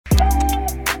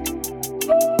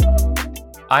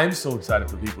I'm so excited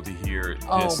for people to hear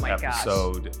this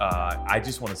episode. Gosh. I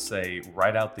just want to say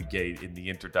right out the gate in the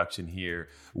introduction here,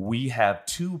 we have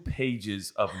 2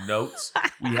 pages of notes.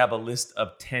 We have a list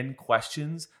of 10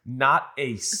 questions. Not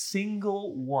a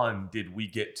single one did we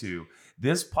get to.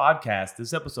 This podcast,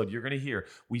 this episode, you're going to hear,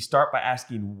 we start by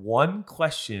asking one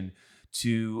question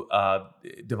to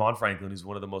DeVon Franklin, who's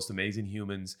one of the most amazing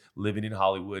humans living in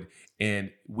Hollywood.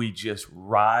 And we just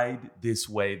ride this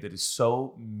wave that is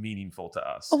so meaningful to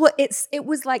us. Well, it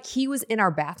was like he was in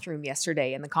our bathroom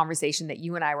yesterday in the conversation that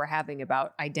you and I were having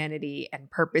about identity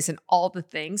and purpose and all the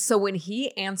things. So when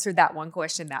he answered that one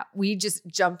question, that we just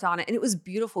jumped on it, and it was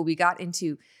beautiful. We got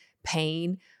into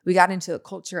pain. We got into a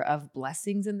culture of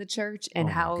blessings in the church and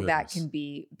how that can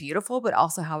be beautiful, but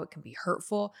also how it can be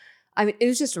hurtful. I mean, it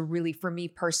was just a really, for me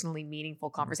personally, meaningful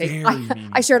conversation.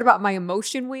 I shared about my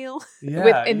emotion wheel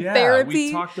in therapy.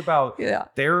 We talked about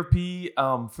therapy.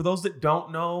 For those that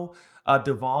don't know,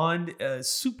 DeVon,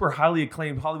 super highly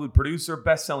acclaimed Hollywood producer,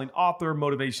 best-selling author,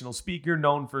 motivational speaker,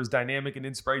 known for his dynamic and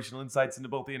inspirational insights into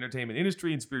both the entertainment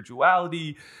industry and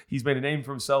spirituality. He's made a name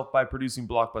for himself by producing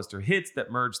blockbuster hits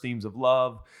that merge themes of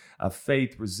love,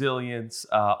 faith, resilience,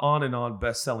 on and on,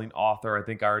 best-selling author. I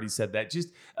think I already said that. Just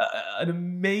an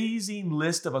amazing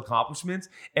list of accomplishments.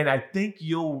 And I think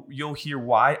you'll hear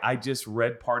why I just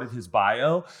read part of his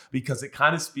bio, because it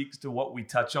kind of speaks to what we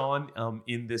touch on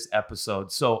in this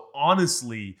episode. So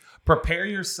honestly, prepare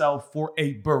yourself for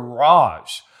a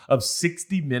barrage of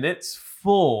 60 minutes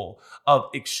full of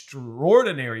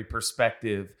extraordinary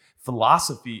perspective,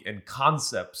 philosophy, and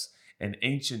concepts and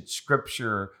ancient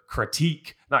scripture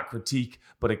not critique,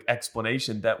 but an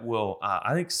explanation that will,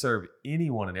 I think, serve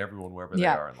anyone and everyone wherever they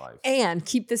are in life. And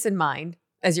keep this in mind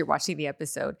as you're watching the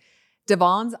episode.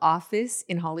 DeVon's office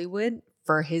in Hollywood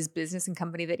for his business and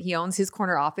company that he owns, his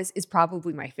corner office is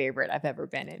probably my favorite I've ever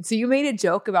been in. So you made a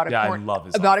joke about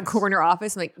a corner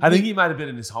office. Like, I think he might have been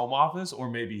in his home office or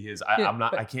maybe his.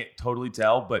 I can't totally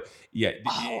tell, but yeah.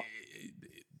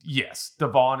 Yes,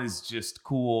 DeVon is just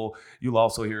cool. You'll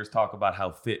also hear us talk about how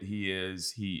fit he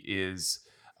is. He is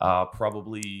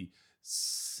probably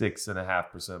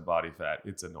 6.5% body fat.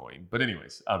 It's annoying. But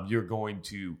anyways, you're going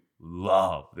to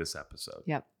love this episode.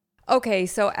 Yep. Okay,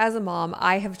 so as a mom,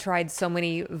 I have tried so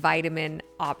many vitamin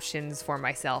options for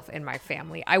myself and my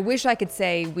family. I wish I could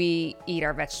say we eat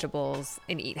our vegetables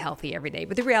and eat healthy every day.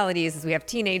 But the reality is we have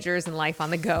teenagers and life on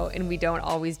the go, and we don't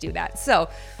always do that. So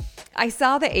I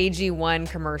saw the AG1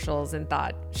 commercials and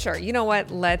thought, sure, you know what?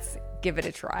 Let's give it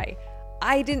a try.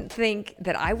 I didn't think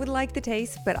that I would like the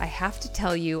taste, but I have to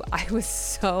tell you, I was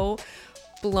so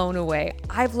blown away.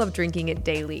 I've loved drinking it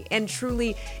daily, and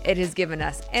truly it has given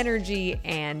us energy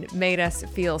and made us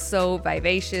feel so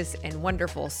vivacious and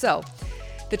wonderful. So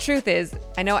the truth is,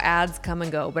 I know ads come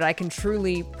and go, but I can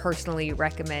truly personally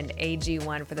recommend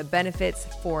AG1 for the benefits,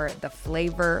 for the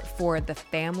flavor, for the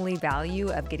family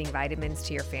value of getting vitamins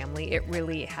to your family. It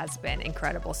really has been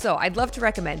incredible. So I'd love to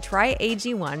recommend try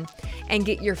AG1 and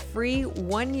get your free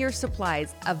 1-year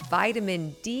supplies of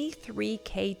vitamin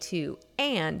D3K2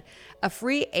 and a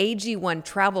free AG1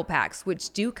 travel packs,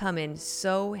 which do come in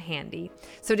so handy.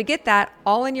 So to get that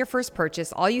all in your first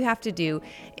purchase, all you have to do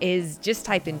is just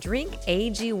type in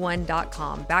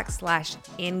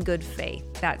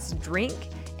drinkag1.com/ingoodfaith. That's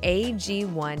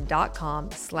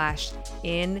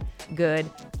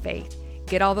drinkag1.com/ingoodfaith.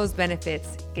 Get all those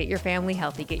benefits, get your family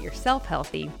healthy, get yourself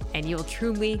healthy, and you'll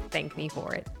truly thank me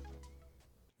for it.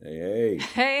 Hey.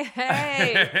 Hey.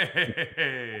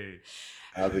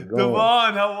 How's it going?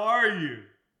 DeVon, how are you?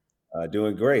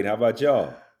 Doing great. How about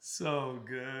y'all? So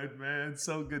good, man.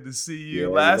 So good to see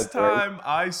you. Last time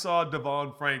I saw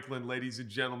DeVon Franklin, ladies and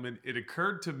gentlemen, it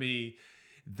occurred to me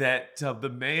that the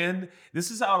man,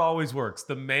 this is how it always works.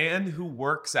 The man who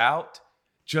works out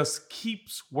just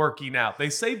keeps working out. They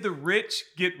say the rich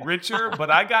get richer, but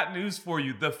I got news for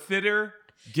you. The fitter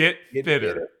get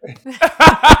fitter.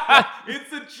 It's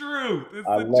the truth.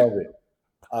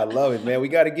 I love it, man. We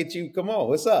got to get you. Come on.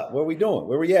 What's up? What are we doing?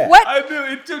 Where we at? What? I knew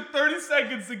it took 30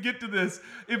 seconds to get to this.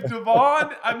 If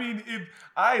DeVon, if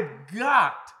I've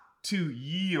got to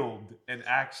yield and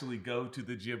actually go to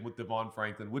the gym with DeVon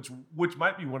Franklin, which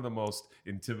might be one of the most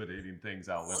intimidating things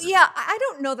I'll ever do. Yeah, I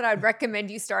don't know that I'd recommend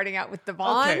you starting out with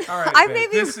DeVon. Okay, all right. I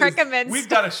maybe recommend. We've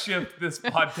got to shift this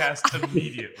podcast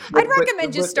immediately. I'd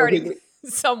recommend just starting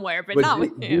somewhere, but not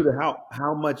with him. How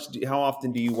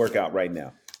often do you work out right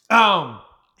now?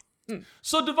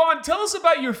 So DeVon, tell us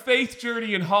about your faith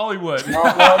journey in Hollywood. No.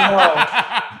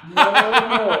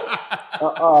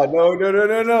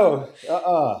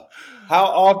 How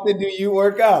often do you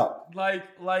work out? Like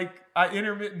I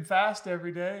intermittent fast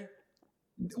every day.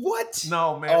 What?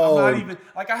 No, man. Oh, I'm not even,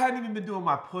 like, I hadn't even been doing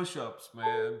my push-ups,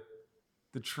 man.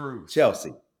 The truth.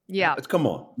 Chelsea. Yeah. Come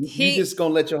on. You just going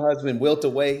to let your husband wilt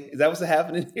away? Is that what's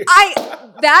happening here?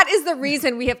 That is the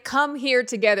reason we have come here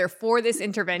together for this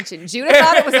intervention. Judah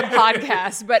thought it was a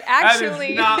podcast, but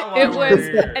actually it was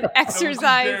an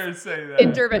exercise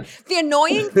intervention. The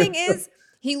annoying thing is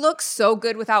he looks so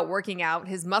good without working out.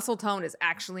 His muscle tone is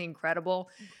actually incredible.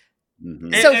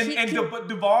 Mm-hmm. So but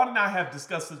DeVon and I have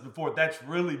discussed this before. That's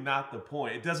really not the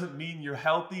point. It doesn't mean you're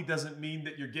healthy. Doesn't mean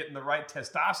that you're getting the right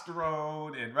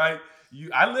testosterone and right.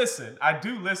 I listen. I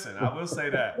do listen. I will say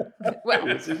that. Well,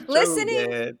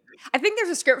 listening. I think there's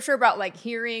a scripture about like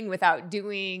hearing without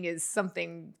doing is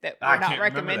something that we're not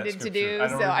recommended to do.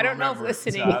 I don't know if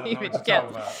listening even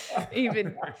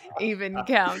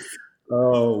counts.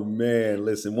 Oh man,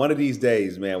 listen. One of these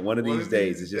days, man. One of these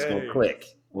days, it's just gonna click.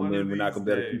 We're not gonna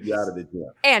be able to keep you out of the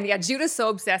gym. And yeah, Judah's so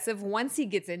obsessive. Once he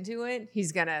gets into it,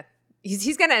 he's gonna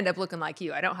end up looking like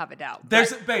you. I don't have a doubt.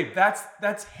 Babe,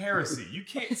 that's heresy. You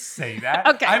can't say that.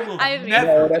 Okay, I will never.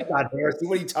 No, that's not heresy.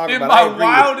 What are you talking about? In my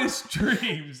wildest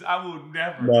dreams, I will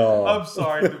never. No. I'm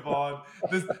sorry, DeVon.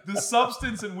 The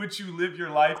substance in which you live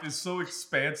your life is so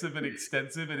expansive and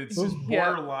extensive, and it's just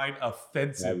borderline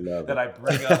offensive that I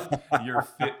bring up your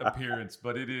fit appearance.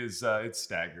 But it is, it's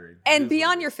staggering. And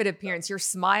beyond your fit appearance, your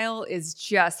smile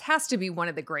has to be one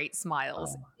of the great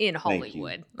smiles in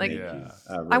Hollywood. Thank you.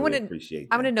 I really appreciate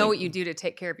that. I want to know what you do to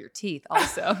take care of your teeth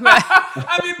also.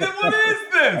 I mean, what is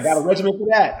this? I got a regimen for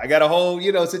that. I got a whole,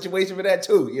 situation for that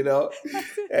too,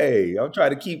 Hey, I'm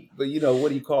trying to keep, what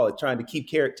do you call it? Trying to take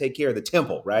care of the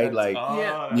temple, right?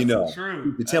 Keep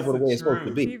the temple the way it's supposed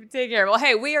to be. Take care. Well,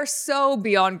 hey, we are so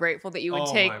beyond grateful that you would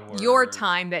take your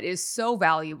time that is so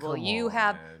valuable. You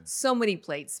have so many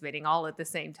plates spinning all at the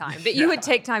same time that you would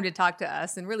take time to talk to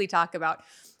us and really talk about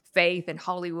faith and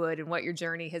Hollywood and what your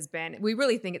journey has been. We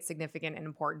really think it's significant and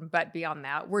important, but beyond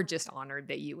that, we're just honored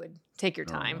that you would take your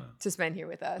time to spend here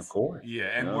with us. Of course. Yeah,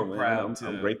 and we're proud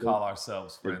to call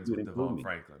ourselves friends with DeVon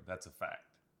Franklin. That's a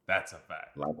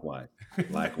fact. Likewise,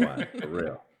 for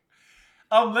real.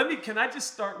 Can I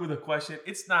just start with a question?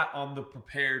 It's not on the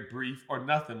prepared brief or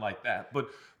nothing like that, but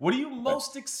what are you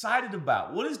most excited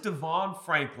about? What is DeVon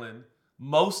Franklin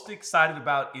most excited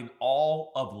about in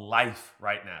all of life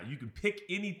right now? You can pick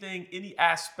anything, any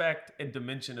aspect and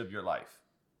dimension of your life.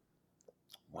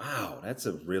 Wow, that's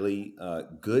a really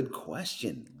good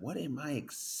question. What am I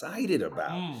excited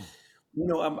about?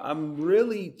 I'm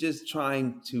really just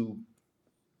trying to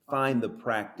find the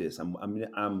practice. I'm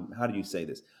how do you say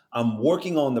this? I'm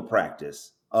working on the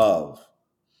practice of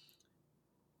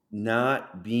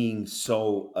not being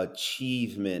so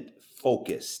achievement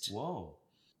focused. Whoa.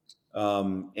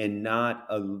 And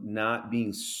not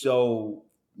being so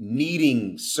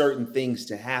needing certain things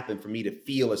to happen for me to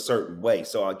feel a certain way.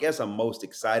 So I guess I'm most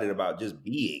excited about just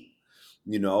being,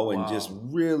 and just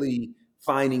really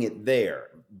finding it there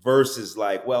versus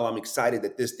like, well, I'm excited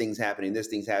that this thing's happening, this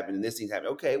thing's happening, this thing's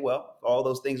happening. Okay, well, all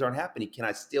those things aren't happening. Can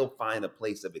I still find a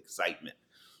place of excitement?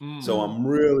 Mm-hmm. So I'm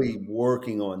really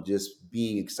working on just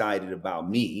being excited about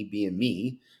me, being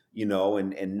me,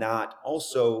 and not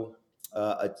also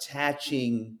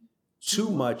attaching too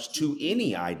much to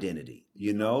any identity,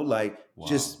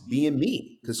 just being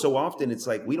me. Because so often it's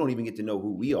like we don't even get to know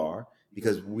who we are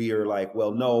because we are like,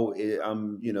 well, no,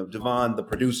 I'm, DeVon, the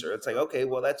producer. It's like, okay,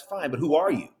 well, that's fine. But who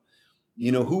are you?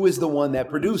 Who is the one that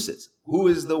produces? Who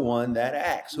is the one that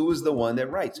acts? Who is the one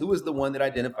that writes? Who is the one that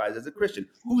identifies as a Christian?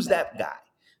 Who's that guy?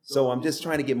 So I'm just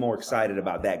trying to get more excited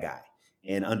about that guy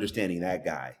and understanding that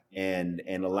guy and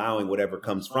allowing whatever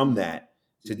comes from that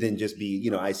to then just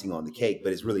be, icing on the cake,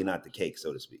 but it's really not the cake,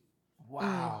 so to speak.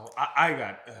 Wow. I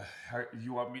got,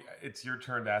 you want me, it's your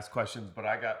turn to ask questions, but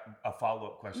I got a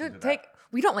follow-up question to that.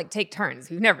 We don't take turns.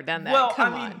 We've never done that. Well,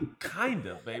 Come on. Kind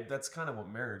of, babe. That's kind of what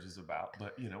marriage is about,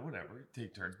 but whatever,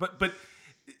 take turns. But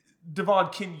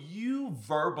DeVon, can you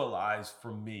verbalize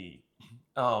for me,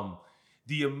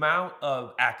 the amount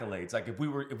of accolades? Like if we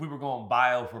were going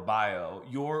bio for bio,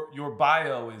 your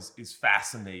bio is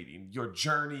fascinating. Your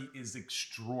journey is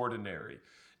extraordinary.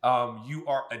 You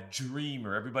are a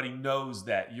dreamer. Everybody knows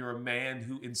that. You're a man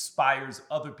who inspires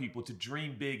other people to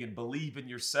dream big and believe in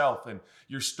yourself. And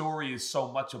your story is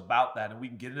so much about that. And we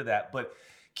can get into that. But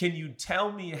can you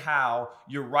tell me how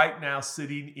you're right now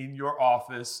sitting in your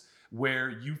office where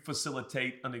you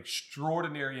facilitate an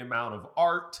extraordinary amount of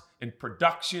art and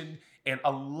production, and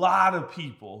a lot of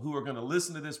people who are going to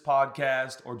listen to this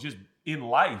podcast or just in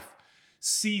life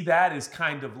see that as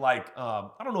kind of like, I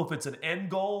don't know if it's an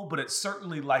end goal, but it's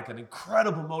certainly like an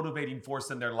incredible motivating force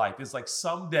in their life. It's like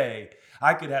someday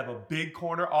I could have a big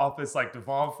corner office like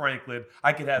DeVon Franklin.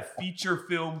 I could have feature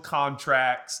film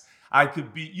contracts. I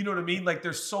could be, you know what I mean? Like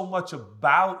there's so much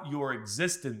about your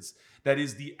existence that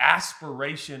is the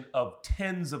aspiration of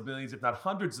tens of millions, if not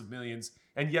hundreds of millions.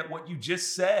 And yet what you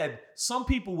just said, some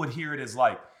people would hear it as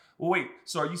like, well, wait,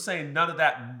 so are you saying none of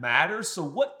that matters? So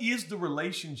what is the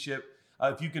relationship,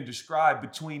 if you can describe,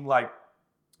 between like,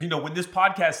 when this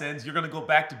podcast ends, you're going to go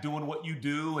back to doing what you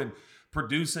do and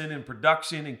producing and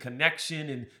production and connection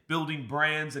and building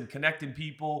brands and connecting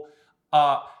people.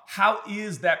 How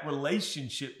is that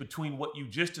relationship between what you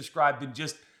just described and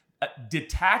just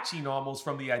detaching almost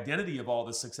from the identity of all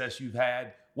the success you've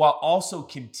had while also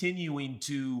continuing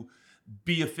to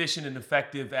be efficient and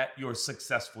effective at your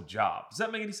successful job? Does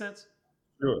that make any sense?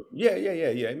 Sure. Yeah.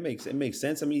 It makes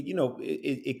sense. I mean,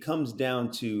 it comes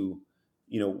down to,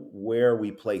 where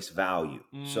we place value.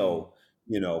 Mm, So,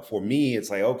 for me, it's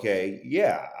like, okay,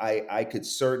 yeah, I could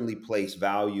certainly place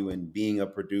value in being a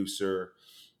producer,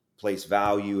 place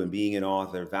value in being an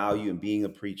author, value in being a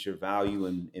preacher, value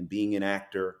in being an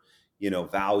actor,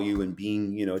 value in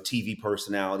being, a TV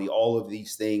personality, all of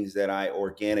these things that I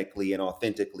organically and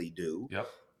authentically do. yep.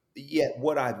 Yet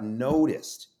what I've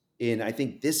noticed, and I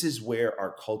think this is where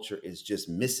our culture is just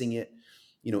missing it,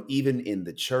 even in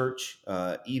the church,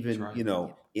 That's even, right.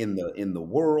 in the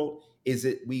world, is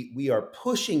that we are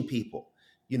pushing people,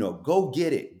 go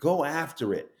get it, go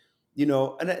after it,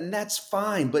 and that's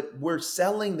fine, but we're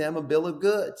selling them a bill of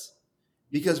goods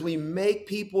because we make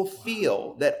people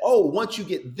feel that, oh, once you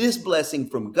get this blessing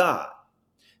from God,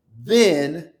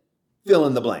 then fill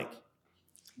in the blank.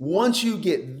 Once you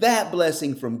get that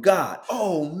blessing from God,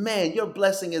 oh man, your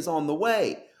blessing is on the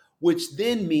way. Which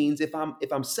then means if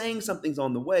I'm saying something's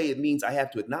on the way, it means I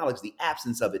have to acknowledge the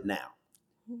absence of it now.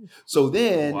 So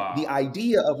then the Wow.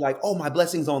 idea of like, oh, my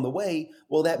blessing's on the way,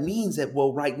 well, that means that,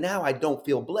 well, right now I don't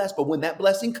feel blessed, but when that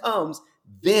blessing comes,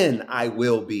 then I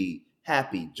will be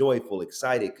happy, joyful,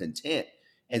 excited, content.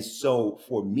 And so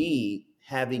for me,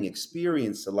 having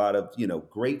experienced a lot of,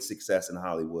 great success in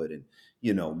Hollywood and,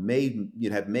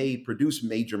 produced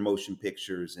major motion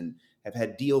pictures and have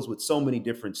had deals with so many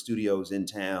different studios in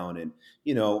town and,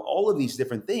 all of these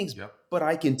different things. Yep. But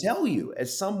I can tell you,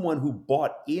 as someone who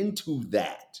bought into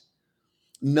that,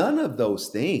 none of those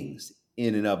things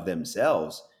in and of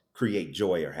themselves create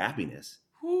joy or happiness.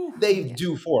 Whew. They Yeah.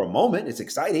 do for a moment, it's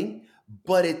exciting.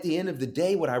 But at the end of the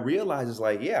day, what I realize is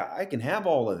like, yeah, I can have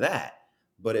all of that.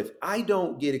 But if I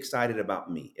don't get excited about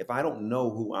me, if I don't know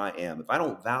who I am, if I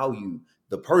don't value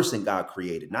the person God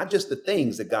created, not just the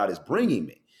things that God is bringing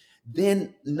me,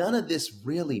 then none of this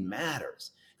really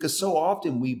matters. Because so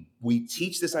often we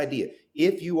teach this idea,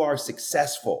 if you are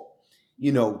successful,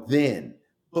 then,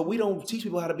 but we don't teach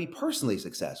people how to be personally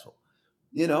successful.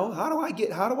 How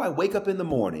do I wake up in the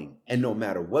morning and no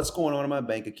matter what's going on in my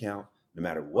bank account, no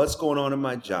matter what's going on in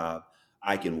my job,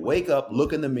 I can wake up,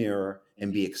 look in the mirror,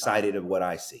 and be excited of what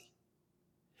I see.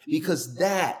 Because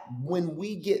that, when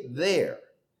we get there,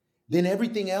 then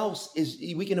everything else is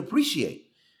we can appreciate.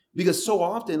 Because so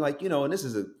often, like, and this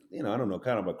is I don't know,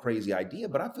 kind of a crazy idea,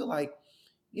 but I feel like,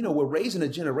 we're raising a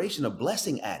generation of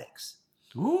blessing addicts,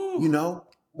 Ooh. you know,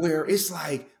 where it's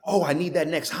like, oh, I need that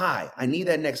next high. I need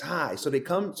that next high. So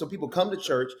people come to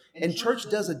church, and church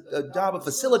does a job of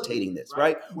facilitating this,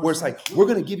 right? Where it's like, we're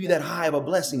going to give you that high of a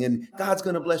blessing, and God's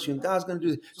going to bless you, and God's going to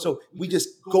do it. So we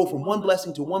just go from one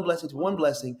blessing to one blessing to one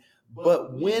blessing.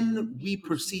 But when we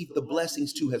perceive the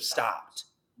blessings to have stopped,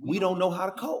 we don't know how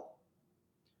to cope.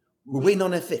 We're waiting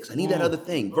on that fix. I need that Ooh. other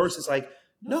thing. Versus like,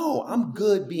 no, I'm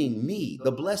good being me.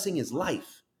 The blessing is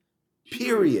life.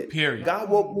 Period. Period. God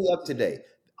woke me up today.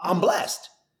 I'm blessed.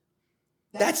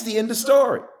 That's the end of the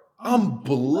story. I'm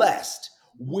blessed.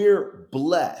 We're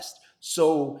blessed.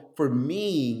 So for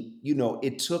me,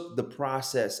 it took the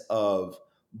process of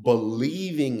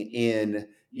believing in,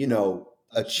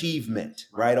 achievement,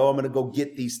 right? Oh, I'm going to go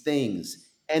get these things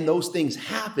and those things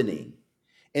happening.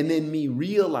 And then me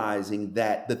realizing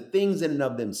that the things in and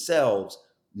of themselves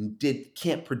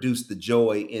can't produce the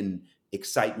joy and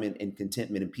excitement and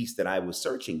contentment and peace that I was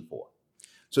searching for.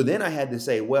 So then I had to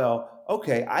say, well,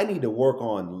 okay, I need to work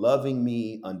on loving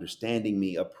me, understanding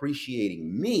me,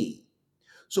 appreciating me.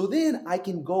 So then I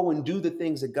can go and do the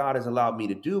things that God has allowed me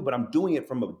to do, but I'm doing it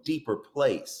from a deeper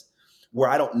place where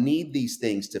I don't need these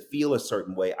things to feel a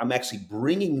certain way. I'm actually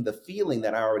bringing the feeling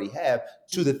that I already have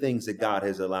to the things that God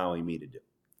is allowing me to do.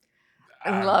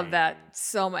 I love that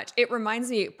so much. It reminds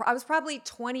me, I was probably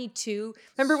 22.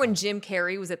 Remember when Jim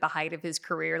Carrey was at the height of his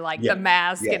career, like The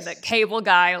Mask and The Cable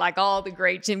Guy, like all the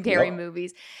great Jim Carrey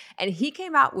movies. And he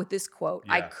came out with this quote.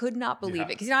 I could not believe it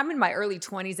because I'm in my early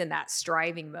 20s in that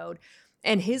striving mode.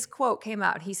 And his quote came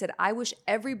out. He said, "I wish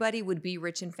everybody would be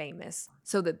rich and famous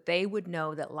so that they would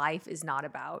know that life is not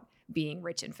about being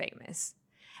rich and famous."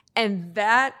 And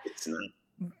that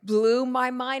blew my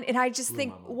mind. And I just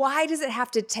think, why does it have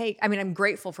to take? I mean, I'm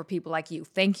grateful for people like you.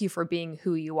 Thank you for being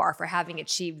who you are, for having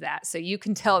achieved that. So you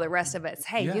can tell the rest of us,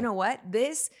 hey, you know what?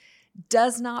 This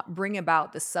does not bring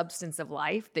about the substance of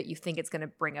life that you think it's going to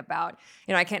bring about.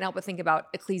 You know, I can't help but think about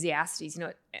Ecclesiastes, you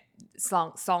know,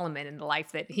 Solomon and the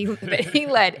life that he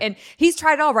led. And he's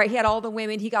tried it all, right? He had all the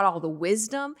women, he got all the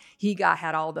wisdom,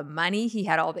 had all the money, he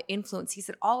had all the influence. He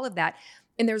said all of that.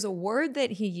 And there's a word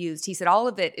that he used. He said all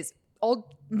of it is Old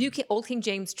King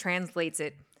James translates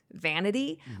it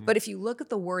vanity, but if you look at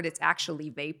the word, it's actually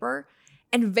vapor.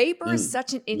 And vapor is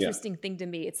such an interesting thing to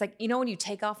me. It's like, you know, when you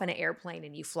take off in an airplane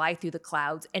and you fly through the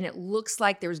clouds and it looks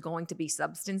like there's going to be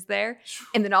substance there.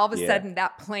 And then all of a sudden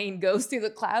that plane goes through the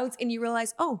clouds and you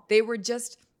realize, oh, they were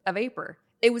just a vapor.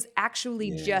 It was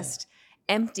actually just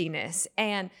emptiness.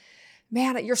 And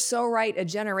man, you're so right. A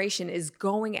generation is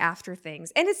going after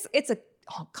things. And it's a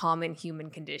common human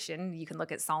condition. You can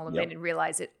look at Solomon and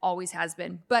realize it always has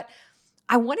been. But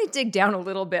I want to dig down a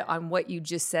little bit on what you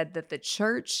just said, that the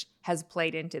church has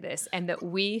played into this and that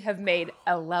we have made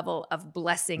a level of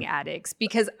blessing addicts,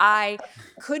 because I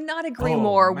could not agree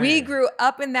more. Man. We grew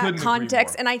up in that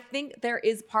context. And I think there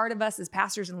is part of us as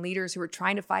pastors and leaders who are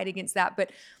trying to fight against that.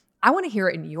 But I want to hear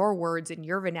it in your words, in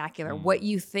your vernacular, what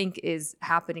you think is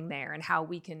happening there and how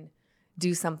we can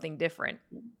do something different.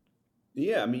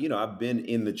 Yeah, I mean, you know, I've been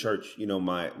in the church, you know,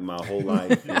 my whole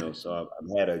life, you know, so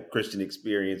I've had a Christian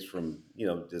experience from, you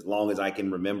know, as long as I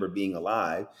can remember being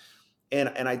alive. And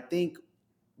I think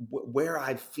where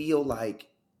I feel like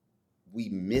we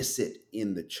miss it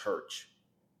in the church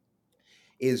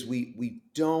is we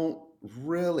don't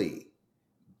really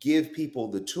give people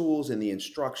the tools and the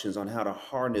instructions on how to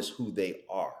harness who they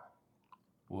are.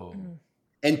 Whoa.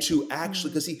 And to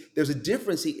actually, because see, there's a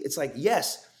difference. See, it's like,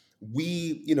 yes,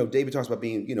 you know, David talks about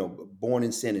being, you know, born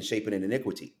in sin and shapen in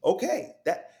iniquity. Okay,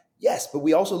 yes, but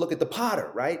we also look at the potter,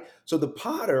 right? So the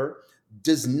potter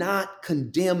does not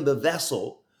condemn the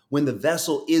vessel when the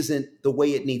vessel isn't the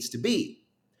way it needs to be.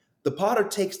 The potter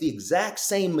takes the exact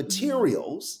same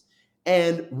materials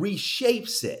and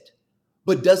reshapes it,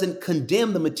 but doesn't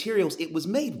condemn the materials it was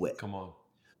made with. Come on.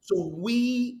 So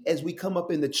as we come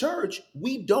up in the church,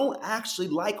 we don't actually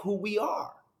like who we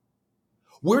are.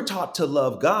 We're taught to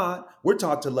love God. We're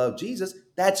taught to love Jesus.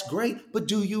 That's great. But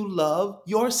do you love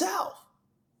yourself?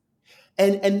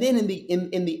 And then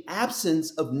in the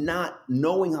absence of not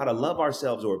knowing how to love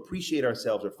ourselves or appreciate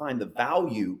ourselves or find the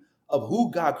value of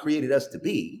who God created us to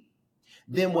be,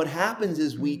 then what happens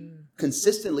is we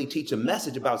consistently teach a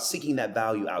message about seeking that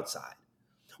value outside.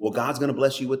 Well, God's going to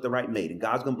bless you with the right mate, and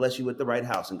God's going to bless you with the right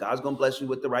house, and God's going to bless you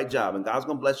with the right job, and God's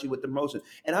going to bless you with the promotion.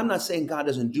 And I'm not saying God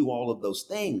doesn't do all of those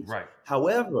things. Right.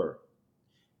 However,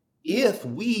 if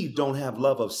we don't have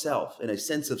love of self and a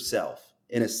sense of self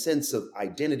and a sense of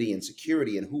identity and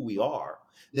security in who we are,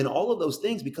 then all of those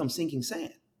things become sinking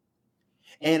sand.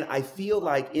 And I feel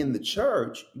like in the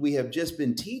church, we have just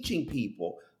been teaching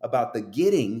people about the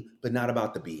getting, but not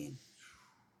about the being.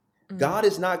 God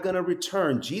is not going to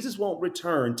return. Jesus won't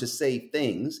return to save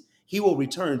things. He will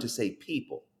return to save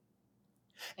people.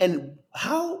 And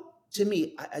to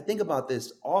me, I think about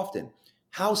this often.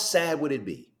 How sad would it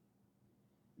be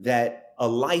that a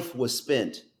life was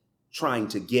spent trying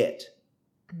to get,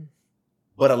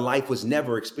 but a life was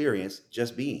never experienced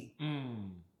just being?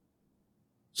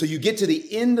 So you get to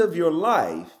the end of your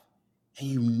life and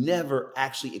you never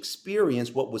actually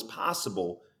experienced what was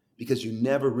possible because you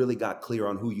never really got clear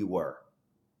on who you were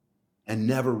and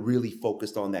never really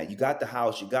focused on that. You got the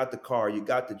house, you got the car, you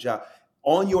got the job.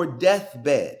 On your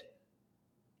deathbed,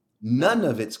 none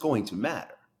of it's going to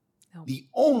matter. No. The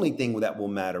only thing that will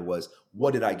matter was,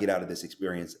 what did I get out of this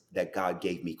experience that God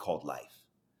gave me called life?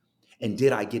 And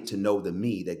did I get to know the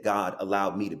me that God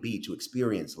allowed me to be to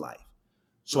experience life?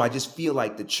 So I just feel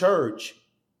like the church,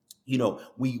 you know,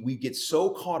 we get so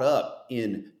caught up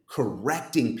in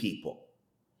correcting people.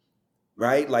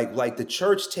 Right? Like the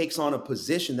church takes on a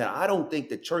position that I don't think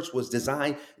the church was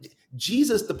designed.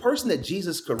 Jesus, the person that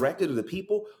Jesus corrected, or the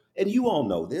people, and you all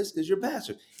know this because you're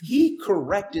pastor, he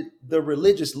corrected the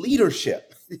religious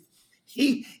leadership.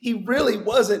 He really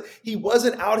wasn't, he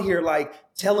wasn't out here like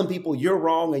telling people you're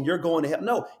wrong and you're going to hell.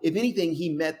 No, if anything, he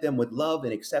met them with love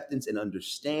and acceptance and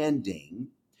understanding.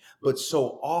 But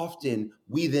so often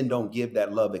we then don't give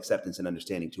that love, acceptance, and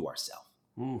understanding to ourselves.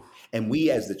 Ooh. And we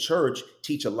as the church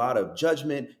teach a lot of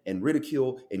judgment and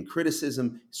ridicule and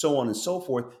criticism, so on and so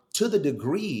forth, to the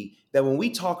degree that when we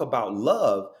talk about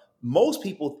love, most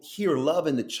people hear love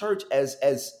in the church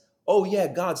as oh yeah,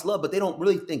 God's love, but they don't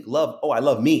really think love, oh, I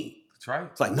love me. That's right.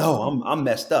 It's like, no, I'm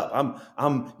messed up.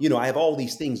 I'm, I have all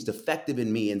these things defective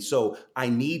in me. And so I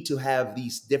need to have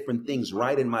these different things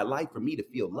right in my life for me to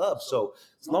feel love. So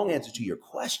it's a long answer to your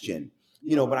question,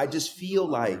 but I just feel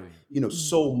like,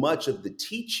 so much of the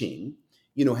teaching,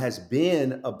 has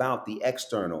been about the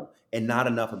external and not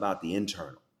enough about the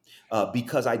internal.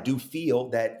 Because I do feel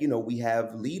that, we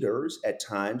have leaders at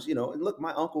times, and look,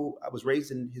 my uncle, I was raised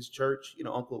in his church,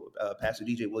 Uncle Pastor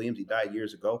DJ Williams, he died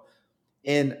years ago.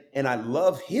 And I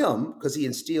love him because he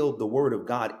instilled the word of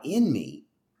God in me.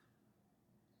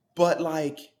 But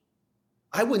like,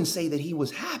 I wouldn't say that he was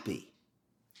happy.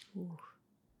 Ooh.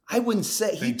 I wouldn't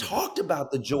say he talked about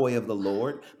the joy of the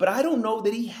Lord, but I don't know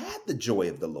that he had the joy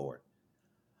of the Lord.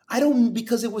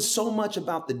 Because it was so much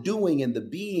about the doing and the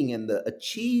being and the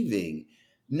achieving.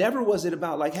 Never was it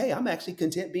about like, hey, I'm actually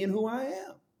content being who I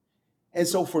am. And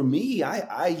so for me,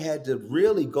 I had to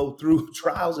really go through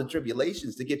trials and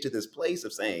tribulations to get to this place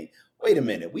of saying, wait a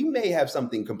minute, we may have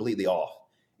something completely off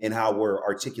in how we're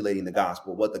articulating the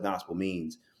gospel, what the gospel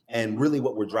means, and really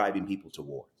what we're driving people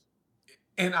towards.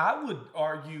 And I would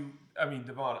argue,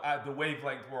 DeVon, the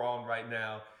wavelength we're on right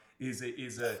now is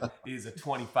a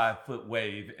 25-foot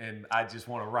wave, and I just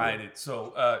want to ride it.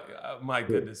 So, my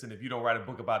goodness, and if you don't write a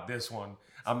book about this one,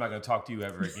 I'm not going to talk to you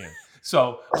ever again.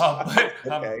 So, but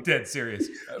I'm dead serious.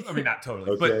 Not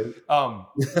totally,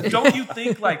 but don't you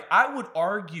think, like, I would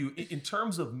argue in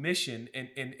terms of mission,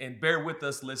 and bear with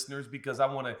us, listeners, because I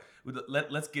want to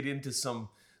let's get into some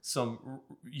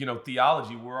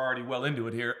theology. We're already well into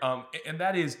it here, and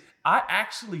that is, I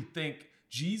actually think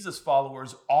Jesus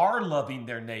followers are loving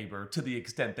their neighbor to the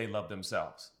extent they love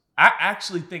themselves. I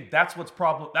actually think that's the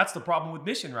problem with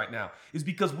mission right now, is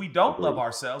because we don't love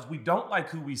ourselves. We don't like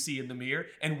who we see in the mirror,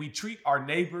 and we treat our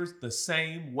neighbors the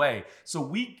same way. So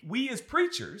we as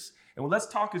preachers, and let's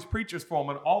talk as preachers for a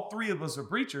moment, all three of us are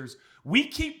preachers. We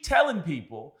keep telling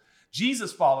people,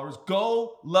 Jesus followers,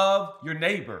 go love your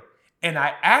neighbor. And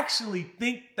I actually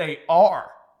think they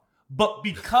are. But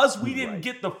because we didn't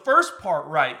get the first part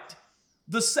right,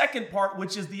 the second part,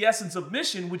 which is the essence of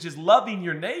mission, which is loving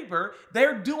your neighbor,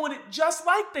 they're doing it just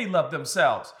like they love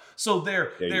themselves. So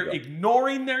they're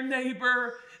ignoring their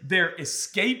neighbor, they're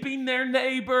escaping their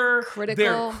neighbor,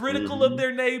 they're critical of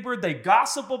their neighbor, they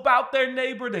gossip about their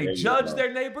neighbor, they judge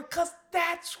their neighbor, because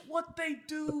that's what they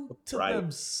do to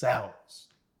themselves.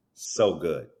 So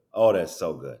good. Oh, that's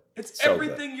so good. It's so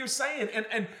everything good. You're saying.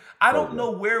 And I don't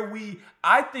know where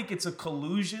I think it's a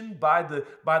collusion by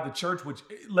the church, which,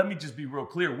 let me just be real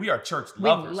clear. We are church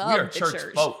lovers. We are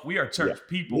church folk. We are church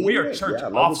people. We are church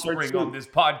offspring on this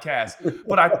podcast.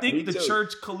 But I think the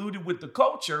church colluded with the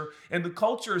culture, and the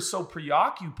culture is so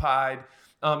preoccupied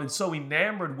and so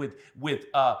enamored with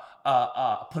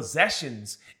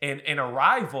possessions and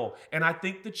arrival. And I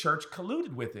think the church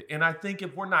colluded with it. And I think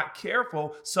if we're not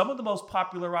careful, some of the most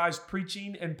popularized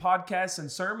preaching and podcasts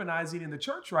and sermonizing in the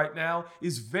church right now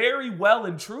is very well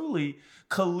and truly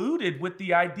colluded with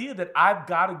the idea that I've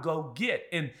got to go get.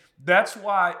 And that's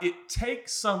why it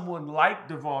takes someone like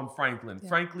DeVon Franklin. Yeah.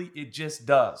 Frankly, it just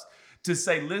does. To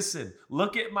say, listen,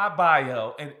 look at my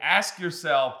bio and ask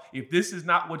yourself if this is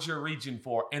not what you're reaching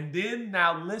for. And then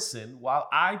now listen while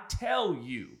I tell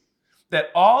you that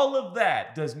all of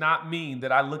that does not mean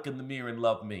that I look in the mirror and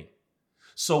love me.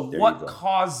 So what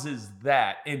causes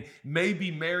that? And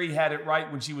maybe Mary had it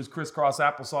right when she was crisscross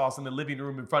applesauce in the living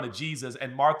room in front of Jesus,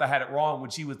 and Martha had it wrong when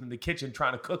she was in the kitchen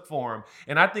trying to cook for him.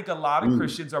 And I think a lot of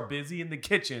Christians are busy in the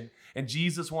kitchen, and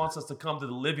Jesus wants us to come to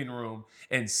the living room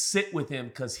and sit with him,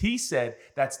 because he said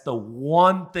that's the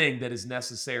one thing that is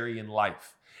necessary in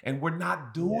life. And we're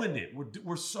not doing it.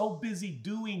 We're so busy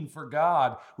doing for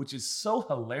God, which is so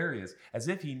hilarious, as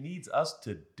if he needs us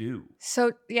to do.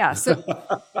 So, yeah. So,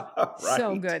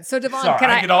 so good. So, DeVon,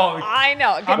 I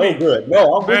know. Good.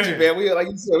 No, I'm with you, man. We, like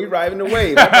you said, we're riding the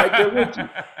wave. I'm right there with you.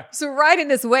 So, riding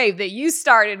this wave that you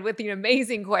started with the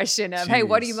amazing question of, hey,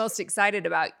 what are you most excited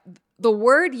about? The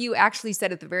word you actually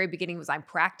said at the very beginning was, I'm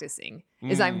practicing,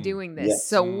 is I'm doing this. Yes.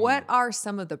 So what are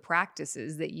some of the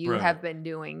practices that you have been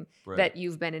doing, that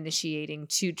you've been initiating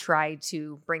to try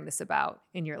to bring this about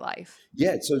in your life?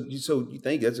 Yeah. So you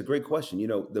think that's a great question.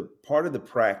 The part of the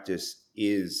practice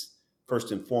is,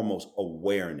 first and foremost,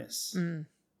 awareness.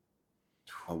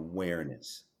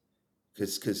 Awareness.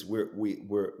 Because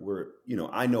we're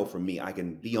I know for me, I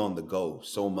can be on the go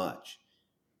so much.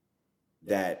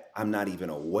 that I'm not even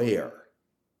aware.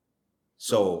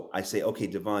 So I say, okay,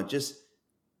 DeVon, just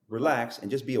relax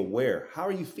and just be aware. How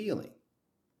are you feeling?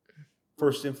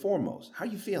 First and foremost, how are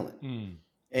you feeling? Mm.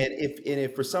 And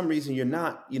if for some reason you're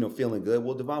not, feeling good,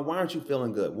 well, DeVon, why aren't you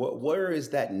feeling good? Where is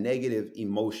that negative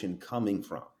emotion coming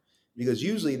from? Because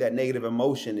usually that negative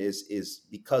emotion is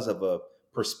because of a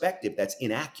perspective that's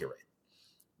inaccurate,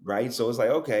 right? So it's like,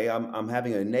 okay, I'm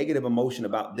having a negative emotion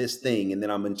about this thing, and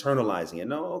then I'm internalizing it.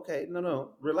 No, okay,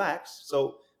 no, relax.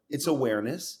 So it's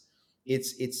awareness.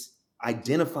 It's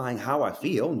identifying how I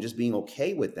feel and just being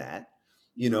okay with that.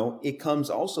 It comes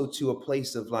also to a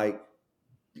place of like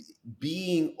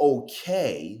being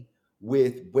okay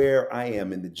with where I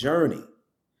am in the journey.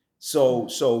 So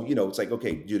it's like,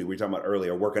 okay, Judy, we were talking about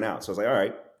earlier working out. So I was like, all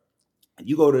right,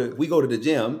 we go to the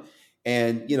gym,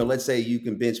 and let's say you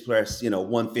can bench press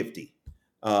 150,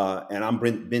 and I'm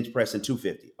bench pressing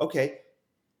 250. Okay,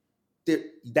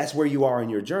 that's where you are in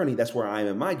your journey. That's where I am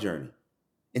in my journey.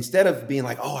 Instead of being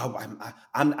like, oh,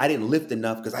 I didn't lift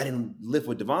enough because I didn't lift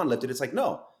what DeVon lifted. It's like,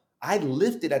 no, I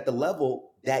lifted at the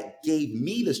level that gave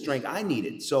me the strength I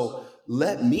needed. So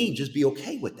let me just be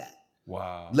okay with that.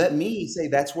 Wow. Let me say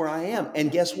that's where I am. And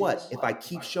guess what? If I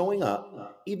keep showing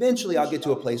up, eventually I'll get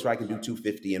to a place where I can do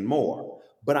 250 and more.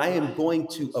 But I am going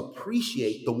to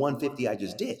appreciate the 150 I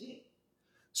just did.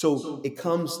 So it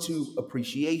comes to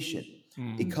appreciation.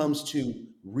 It Mm. comes to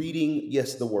reading,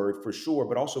 yes, the word for sure,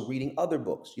 but also reading other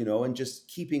books, and just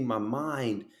keeping my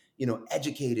mind,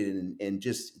 educated and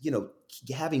just,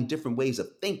 having different ways of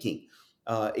thinking.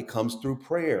 It comes through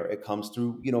prayer. It comes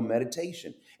through,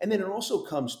 meditation. And then it also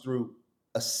comes through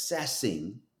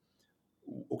assessing,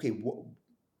 okay,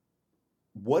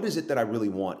 what is it that I really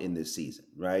want in this season,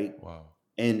 right? Wow.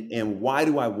 And why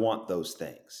do I want those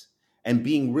things? And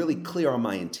being really clear on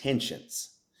my intentions.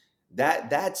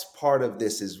 That's part of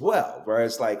this as well, where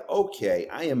it's like, okay,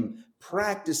 I am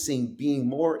practicing being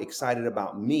more excited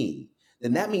about me.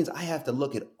 Then that means I have to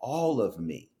look at all of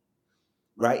me,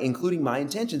 right? Including my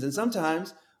intentions. And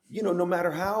sometimes, no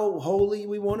matter how holy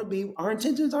we want to be, our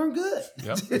intentions aren't good.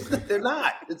 Yep. They're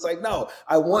not. It's like, no,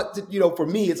 I want to, for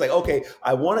me, it's like, okay,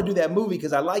 I want to do that movie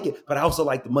because I like it, but I also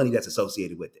like the money that's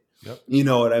associated with it. Yep. You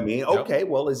know what I mean? Yep. Okay,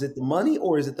 well, is it the money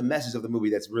or is it the message of the movie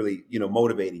that's really,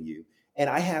 motivating you? And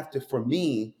I have to, for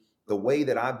me, the way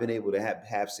that I've been able to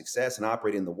have success and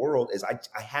operate in the world is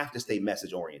I have to stay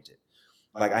message oriented.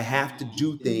 Like I have to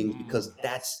do things because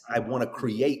I want to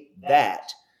create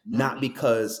that, not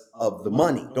because of the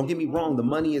money. Don't get me wrong, the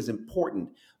money is important.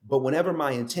 But whenever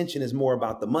my intention is more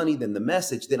about the money than the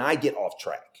message, then I get off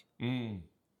track. Mm.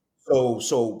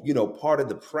 So, part of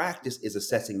the practice is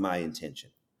assessing my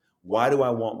intention. Why do I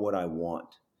want what I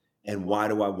want? And why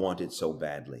do I want it so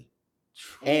badly?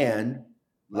 And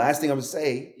last thing I'm going to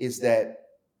say is that,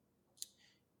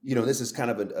 this is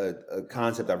kind of a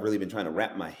concept I've really been trying to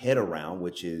wrap my head around,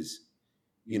 which is,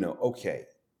 okay,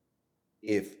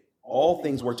 if all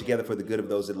things work together for the good of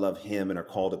those that love him and are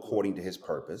called according to his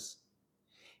purpose,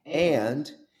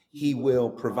 and he will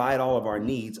provide all of our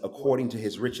needs according to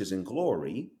his riches and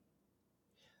glory,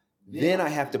 then I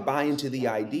have to buy into the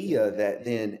idea that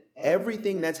then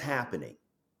everything that's happening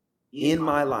in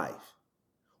my life,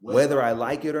 whether I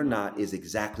like it or not, is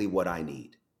exactly what I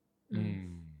need.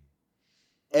 Mm.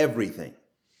 Everything.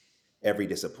 Every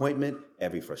disappointment,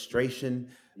 every frustration,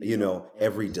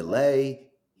 every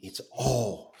delay, it's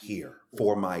all here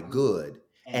for my good.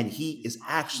 And he is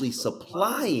actually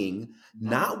supplying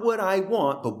not what I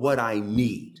want, but what I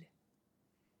need.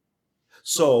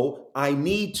 So I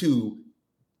need to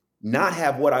not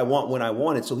have what I want when I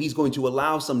want it. So he's going to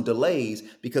allow some delays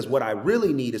because what I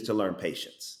really need is to learn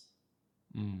patience.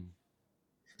 Mm.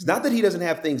 It's not that he doesn't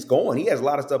have things going. He has a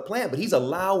lot of stuff planned, but he's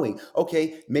allowing,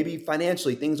 okay, maybe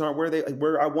financially things aren't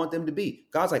where I want them to be.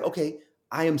 God's like, okay,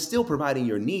 I am still providing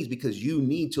your needs because you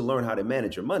need to learn how to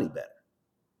manage your money better.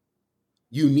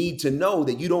 You need to know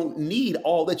that you don't need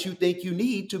all that you think you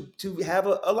need to have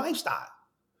a lifestyle.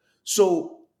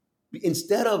 So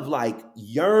instead of like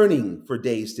yearning for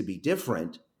days to be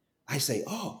different, I say,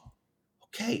 oh,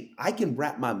 okay, I can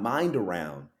wrap my mind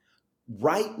around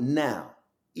right now.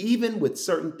 Even with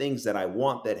certain things that I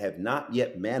want that have not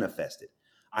yet manifested,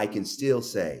 I can still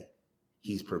say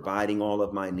he's providing all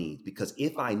of my needs, because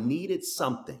if I needed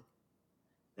something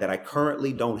that I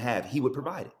currently don't have, he would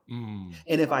provide it. Mm.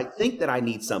 And if I think that I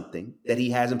need something that he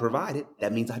hasn't provided,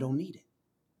 that means I don't need it.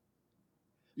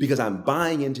 Because I'm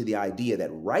buying into the idea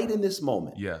that right in this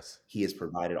moment, yes, he has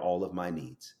provided all of my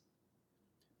needs.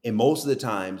 And most of the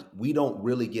times, we don't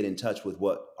really get in touch with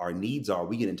what our needs are.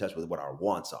 We get in touch with what our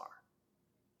wants are.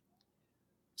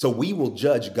 So we will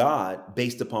judge God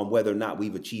based upon whether or not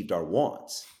we've achieved our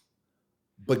wants.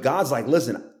 But God's like,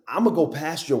 listen, I'm going to go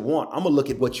past your want. I'm going to look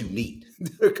at what you need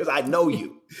because I know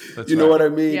you. That's You know right. what I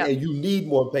mean? Yeah. And you need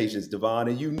more patience, DeVon,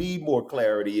 and you need more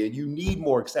clarity, and you need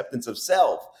more acceptance of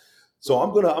self. So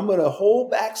I'm gonna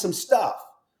hold back some stuff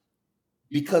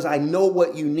because I know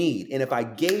what you need. And if I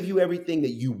gave you everything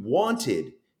that you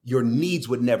wanted, your needs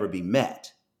would never be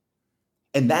met.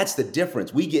 And that's the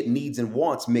difference. We get needs and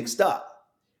wants mixed up.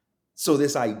 So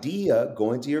this idea,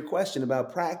 going to your question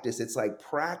about practice, it's like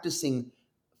practicing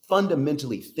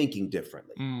fundamentally thinking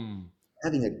differently,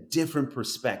 having a different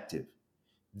perspective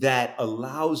that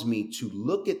allows me to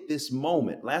look at this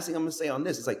moment. Last thing I'm going to say on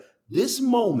this is like, this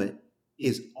moment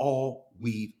is all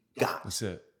we've got. That's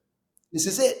it. This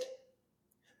is it.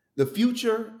 The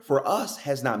future for us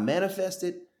has not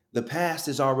manifested. The past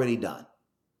is already done.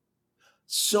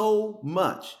 So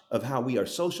much of how we are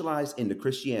socialized into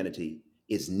Christianity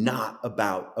is not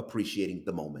about appreciating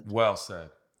the moment. Well said.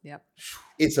 Yep.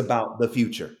 It's about the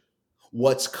future,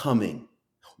 what's coming,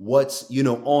 what's,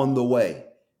 on the way.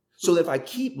 So if I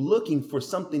keep looking for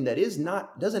something that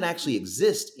doesn't actually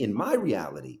exist in my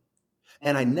reality,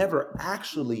 and I never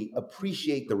actually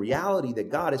appreciate the reality that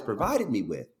God has provided me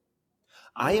with,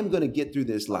 I am going to get through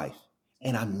this life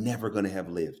and I'm never going to have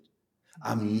lived.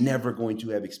 I'm never going to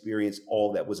have experienced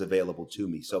all that was available to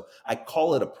me. So I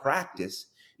call it a practice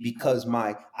because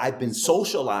I've been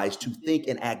socialized to think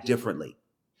and act differently.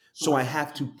 So I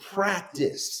have to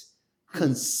practice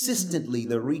consistently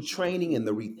the retraining and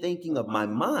the rethinking of my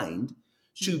mind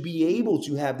to be able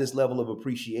to have this level of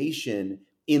appreciation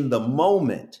in the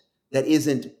moment that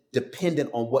isn't dependent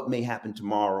on what may happen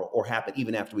tomorrow or happen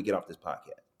even after we get off this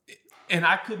podcast. And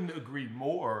I couldn't agree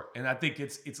more. And I think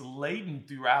it's laden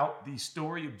throughout the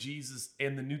story of Jesus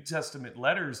and the New Testament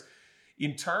letters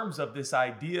in terms of this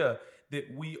idea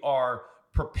that we are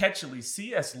perpetually.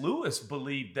 C.S. Lewis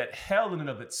believed that hell in and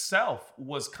of itself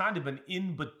was kind of an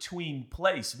in-between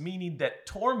place, meaning that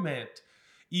torment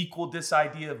equaled this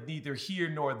idea of neither here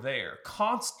nor there,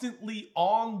 constantly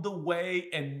on the way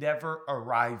and never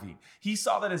arriving. He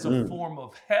saw that as a form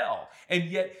of hell. And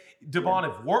yet, DeVon,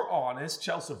 if we're honest,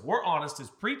 Chelsea, if we're honest as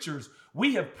preachers,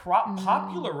 we have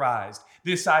popularized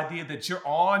this idea that you're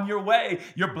on your way,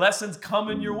 your blessings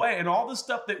coming your way, and all the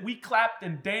stuff that we clapped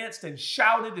and danced and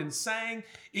shouted and sang,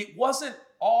 it wasn't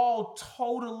all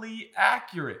totally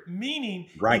accurate. Meaning,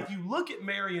 right. If you look at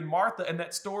Mary and Martha and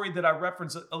that story that I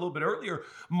referenced a little bit earlier,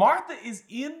 Martha is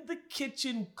in the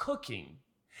kitchen cooking,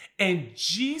 and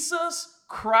Jesus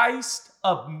Christ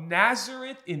of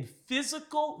Nazareth in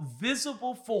physical,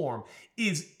 visible form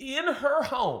is in her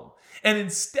home. And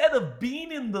instead of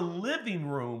being in the living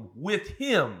room with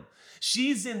him,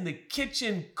 she's in the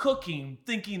kitchen cooking,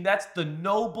 thinking that's the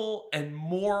noble and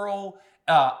moral,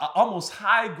 almost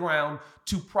high ground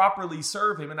to properly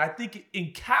serve him. And I think it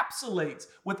encapsulates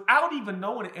without even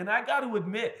knowing it. And I got to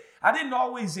admit, I didn't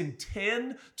always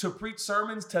intend to preach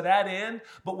sermons to that end,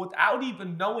 but without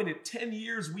even knowing it, 10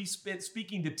 years we spent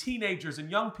speaking to teenagers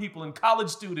and young people and college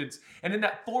students. And in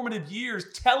that formative years,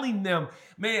 telling them,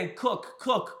 man, cook.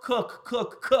 Go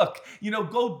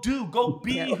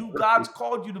be who God's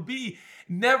called you to be.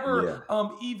 Never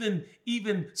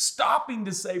even stopping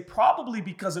to say, probably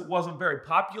because it wasn't very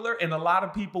popular and a lot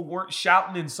of people weren't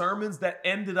shouting in sermons, that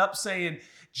ended up saying,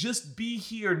 just be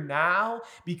here now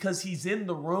because he's in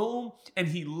the room and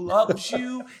he loves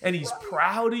you and he's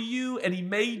proud of you and he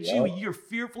made you. You're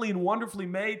fearfully and wonderfully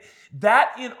made.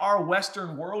 That in our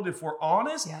Western world, if we're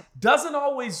honest, doesn't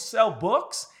always sell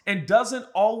books and doesn't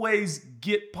always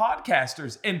get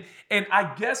podcasters. And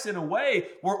I guess in a way,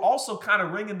 we're also kind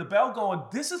of ringing the bell going,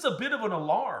 this is a bit of an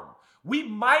alarm. We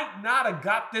might not have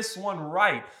got this one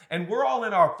right. And we're all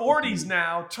in our 40s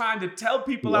now trying to tell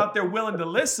people out there willing to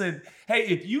listen, hey,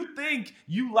 if you think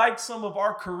you like some of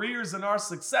our careers and our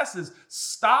successes,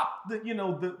 stop the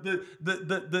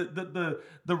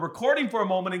recording for a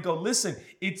moment and go, listen,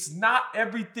 it's not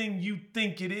everything you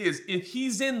think it is. If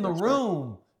he's in the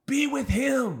room, be with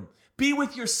him. Be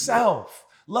with yourself.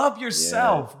 Love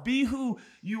yourself. Be who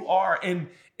you are.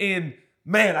 And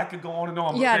man, I could go on and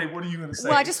on. But okay, what are you going to say?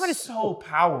 Well, I just want to so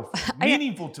powerful,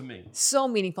 meaningful to me. So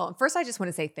meaningful. First, I just want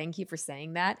to say thank you for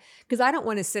saying that, because I don't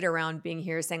want to sit around being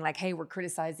here saying like, hey, we're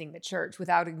criticizing the church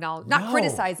without acknowledging, not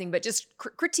criticizing, but just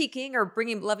critiquing or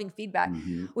bringing loving feedback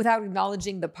without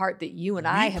acknowledging the part that you and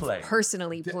I have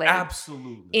personally played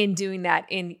in doing that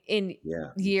in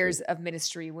years of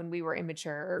ministry when we were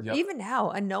immature, or even now,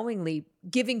 unknowingly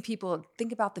giving people,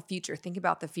 think about the future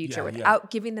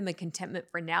without giving them a contentment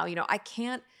for now. I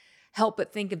can't help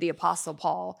but think of the Apostle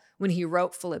Paul when he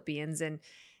wrote Philippians, and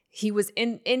He was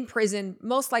in prison,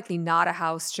 most likely not a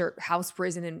house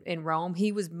prison in Rome.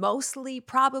 He was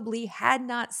probably had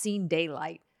not seen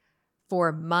daylight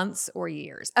for months or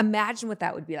years. Imagine what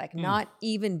that would be like, not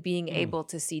even being able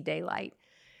to see daylight.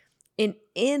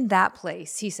 In that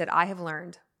place, he said, I have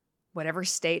learned, whatever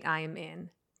state I am in,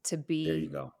 to be There you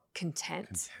go.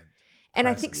 content. And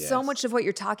I think so much of what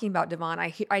you're talking about,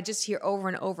 DeVon, I just hear over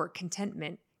and over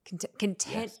contentment.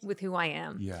 Content with who I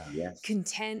am,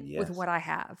 content with what I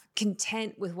have,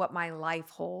 content with what my life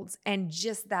holds, and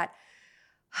just that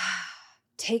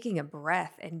taking a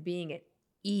breath and being at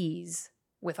ease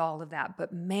with all of that.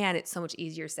 But man, it's so much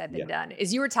easier said than done.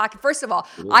 As you were talking, first of all,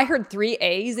 I heard 3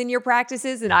 A's in your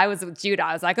practices, and I was with Judah.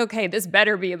 I was like, okay, this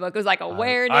better be a book. It was like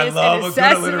awareness and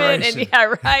assessment,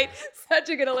 and such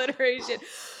a good alliteration.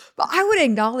 But I would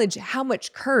acknowledge how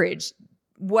much courage.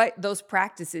 What those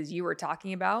practices you were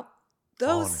talking about,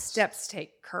 those steps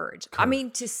take courage. I mean,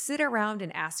 to sit around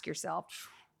and ask yourself,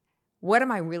 what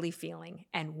am I really feeling?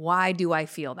 And why do I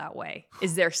feel that way?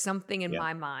 Is there something in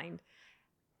my mind?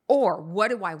 Or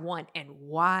what do I want? And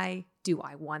why do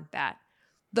I want that?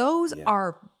 Those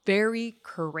are very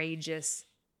courageous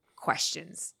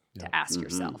questions to ask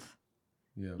yourself.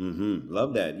 Yeah.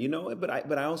 Love that.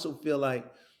 But I also feel like,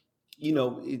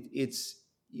 it's,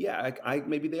 I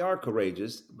maybe they are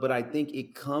courageous, but I think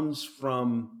it comes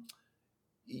from,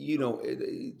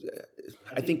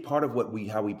 I think part of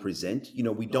how we present,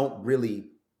 we don't really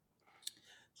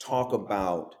talk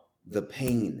about the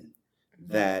pain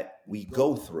that we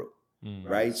go through,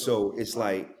 right? So it's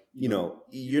like,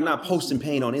 you're not posting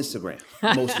pain on Instagram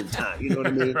most of the time. You know what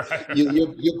I mean? Right.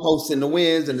 You're posting the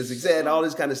wins and the success, all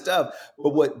this kind of stuff. But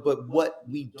what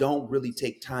we don't really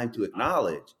take time to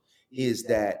acknowledge is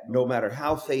that no matter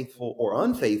how faithful or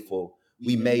unfaithful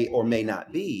we may or may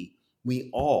not be, we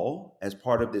all, as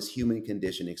part of this human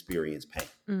condition, experience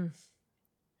pain.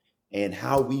 And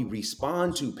how we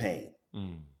respond to pain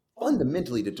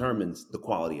fundamentally determines the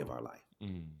quality of our life.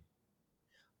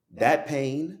 That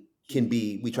pain can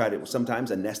be, we try to sometimes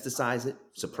anesthetize it,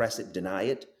 suppress it, deny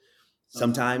it.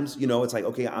 Sometimes, it's like,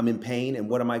 okay, I'm in pain, and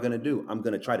what am I going to do? I'm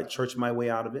going to try to church my way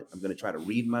out of it. I'm going to try to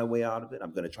read my way out of it.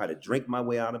 I'm going to try to drink my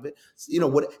way out of it.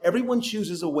 Everyone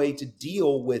chooses a way to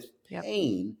deal with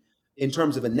pain in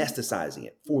terms of anesthetizing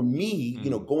it. For me,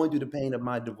 going through the pain of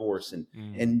my divorce,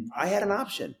 and I had an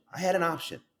option.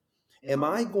 Am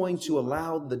I going to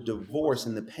allow the divorce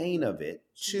and the pain of it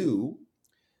to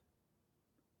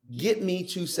get me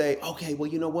to say, okay, well,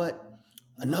 you know what?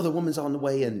 Another woman's on the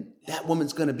way, and that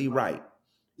woman's going to be right.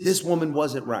 This woman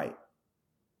wasn't right.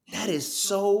 That is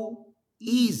so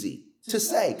easy to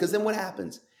say, because then what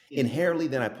happens? Inherently,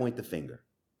 then I point the finger.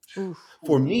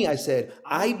 For me, I said,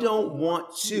 I don't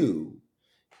want to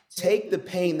take the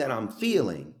pain that I'm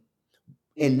feeling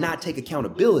and not take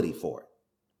accountability for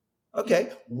it. Okay,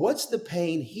 what's the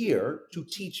pain here to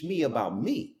teach me about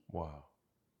me? Wow.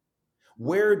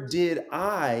 Where did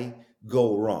I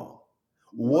go wrong?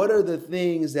 What are the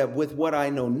things that, with what I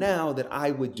know now, that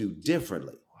I would do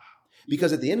differently?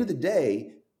 Because at the end of the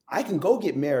day, I can go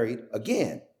get married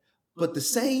again, but the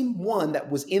same one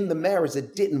that was in the marriage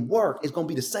that didn't work is going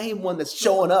to be the same one that's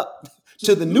showing up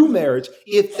to the new marriage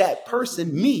if that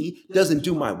person, me, doesn't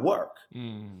do my work.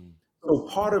 So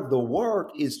part of the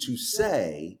work is to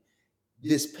say,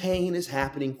 this pain is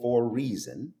happening for a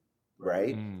reason.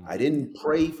 Right? I didn't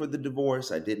pray for the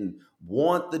divorce. I didn't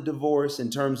want the divorce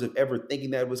in terms of ever thinking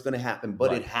that it was going to happen,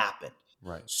 but it happened.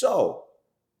 Right. So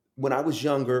when I was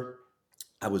younger,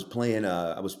 I was playing,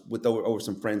 I was with over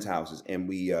some friends' houses, and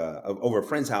over a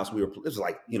friend's house, it was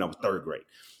like, 3rd grade,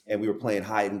 and we were playing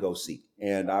hide and go seek.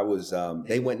 And I was,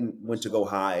 they went to go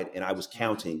hide, and I was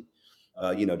counting,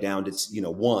 down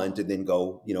to, 1 to then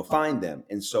go, find them.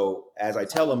 And so as I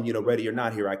tell them, ready or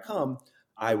not, here I come,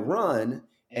 I run.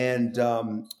 And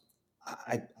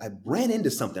I ran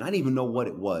into something. I didn't even know what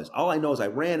it was. All I know is I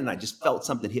ran and I just felt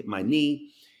something hit my knee.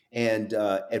 And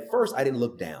at first I didn't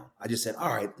look down. I just said, all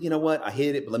right, you know what? I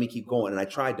hit it, but let me keep going. And I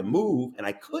tried to move and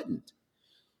I couldn't.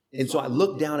 And so I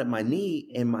looked down at my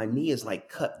knee, and my knee is like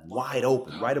cut wide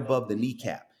open right above the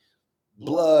kneecap.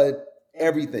 Blood,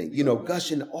 everything,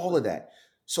 gushing, all of that.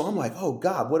 So I'm like, oh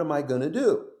God, what am I going to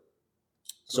do?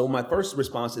 So my first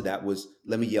response to that was,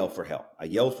 let me yell for help. I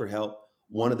yelled for help.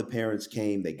 One of the parents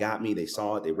came, they got me, they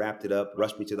saw it, they wrapped it up,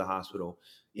 rushed me to the hospital,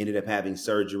 ended up having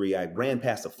surgery. I ran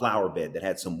past a flower bed that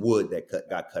had some wood that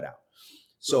got cut out.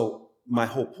 So my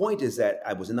whole point is that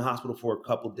I was in the hospital for a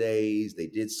couple days. They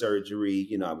did surgery.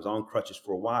 I was on crutches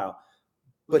for a while.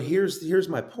 But here's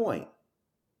my point.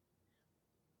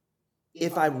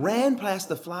 If I ran past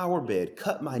the flower bed,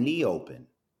 cut my knee open,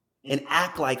 and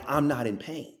act like I'm not in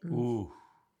pain,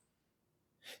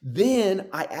 then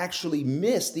I actually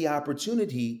miss the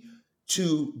opportunity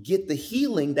to get the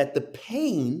healing that the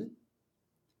pain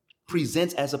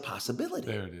presents as a possibility.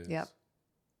 There it is. Yep.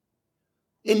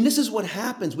 And this is what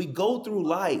happens. We go through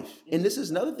life. And this is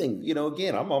another thing,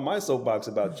 again, I'm on my soapbox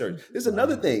about church. This is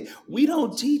another thing. We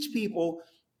don't teach people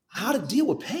how to deal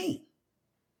with pain.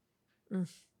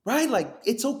 Right? Like,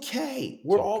 it's okay.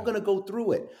 We're all going to go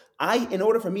through it. In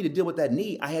order for me to deal with that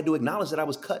knee, I had to acknowledge that I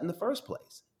was cut in the first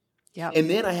place. Yep. And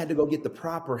then I had to go get the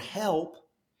proper help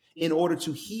in order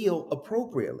to heal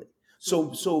appropriately.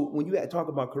 So when you talk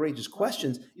about courageous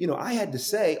questions, I had to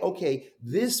say, okay,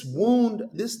 this wound,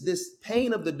 this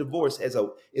pain of the divorce is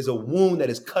a wound that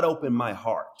is cut open my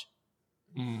heart.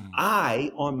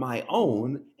 I, on my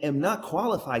own, am not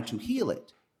qualified to heal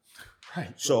it.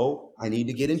 Right. So I need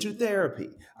to get into therapy.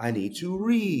 I need to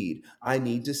read. I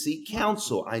need to seek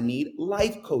counsel. I need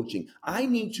life coaching. I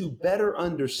need to better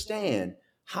understand,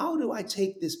 how do I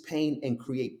take this pain and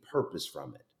create purpose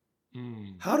from it?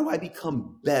 How do I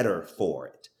become better for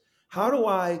it? How do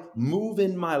I move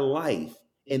in my life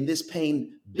and this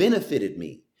pain benefited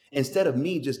me, instead of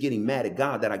me just getting mad at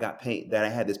God that I got pain, that I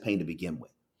had this pain to begin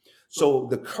with? So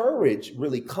the courage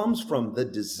really comes from the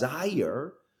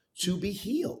desire to be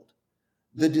healed,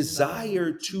 the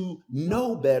desire to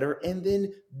know better and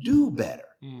then do better.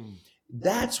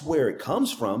 That's where it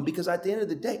comes from, because at the end of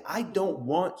the day, I don't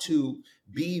want to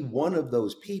be one of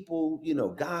those people,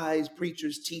 guys,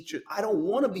 preachers, teachers. I don't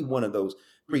want to be one of those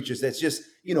preachers that's just,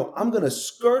 I'm going to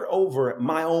skirt over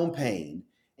my own pain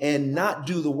and not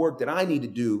do the work that I need to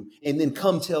do, and then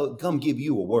come give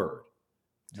you a word.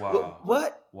 Wow.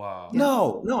 What? Wow.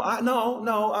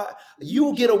 No.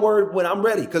 You'll get a word when I'm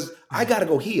ready, because I got to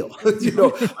go heal.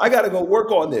 I got to go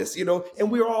work on this,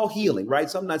 and we're all healing, right?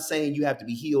 So I'm not saying you have to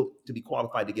be healed to be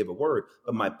qualified to give a word.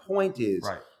 But my point is,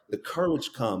 the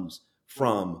courage comes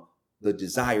from the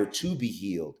desire to be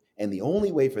healed. And the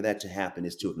only way for that to happen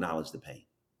is to acknowledge the pain.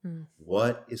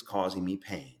 What is causing me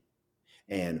pain?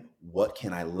 And what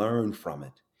can I learn from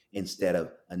it instead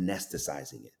of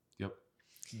anesthetizing it? Yep.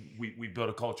 We build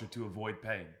a culture to avoid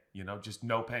pain, just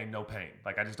no pain, no pain.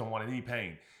 Like, I just don't want any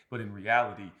pain. But in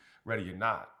reality, ready or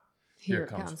not, here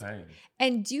comes pain.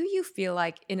 And do you feel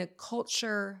like in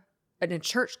a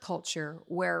church culture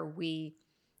where we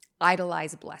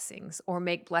idolize blessings or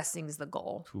make blessings the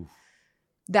goal,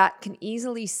 that can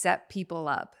easily set people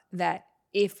up that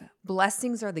if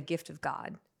blessings are the gift of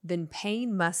God, then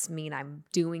pain must mean I'm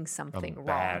doing something wrong.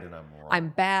 Bad and I'm wrong. I'm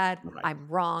bad, Right. I'm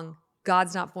wrong.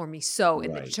 God's not for me. So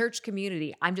in the Right. church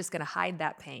community, I'm just going to hide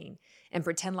that pain and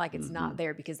pretend like it's not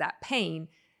there, because that pain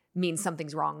means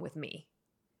something's wrong with me.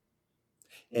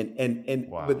 And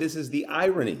Wow. But this is the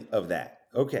irony of that.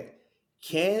 Okay.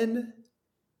 Can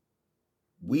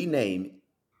we name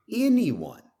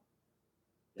anyone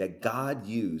that God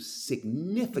used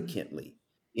significantly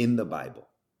in the Bible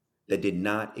that did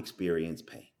not experience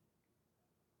pain?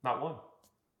 Not one.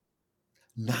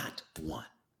 Not one.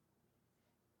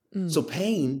 So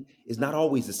pain is not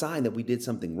always a sign that we did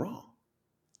something wrong.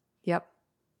 Yep.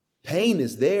 Pain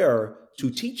is there to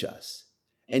teach us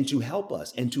and to help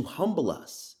us and to humble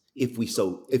us if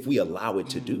we allow it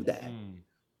to do that.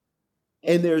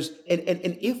 And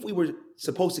if we were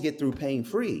supposed to get through pain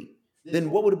free,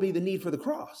 then what would be the need for the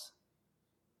cross?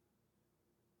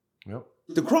 Yep.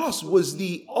 The cross was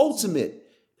the ultimate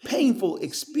painful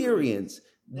experience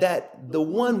that the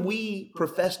one we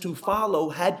profess to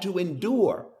follow had to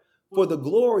endure for the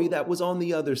glory that was on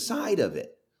the other side of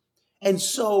it. And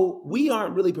so we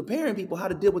aren't really preparing people how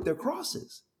to deal with their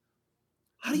crosses.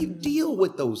 How do you deal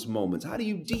with those moments? How do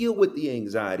you deal with the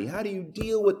anxiety? How do you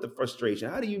deal with the frustration?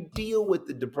 How do you deal with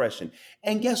the depression?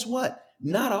 And guess what?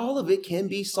 Not all of it can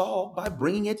be solved by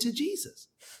bringing it to Jesus.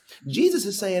 Jesus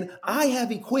is saying, I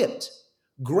have equipped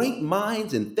great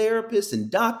minds and therapists and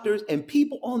doctors and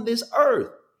people on this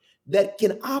earth that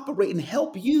can operate and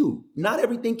help you. Not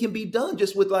everything can be done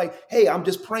just with like, hey, I'm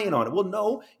just praying on it. Well,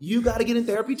 no, you got to get in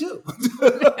therapy too.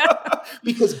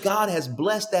 Because God has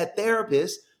blessed that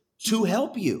therapist to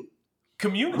help you.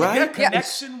 Community, Right?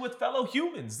 connection with fellow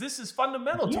humans. This is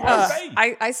fundamental to our Yes. faith.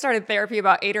 I started therapy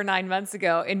about 8 or 9 months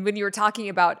ago. And when you were talking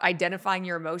about identifying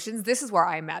your emotions, this is where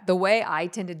I'm at. The way I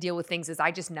tend to deal with things is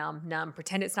I just numb,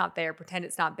 pretend it's not there.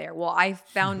 Well, I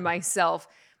found myself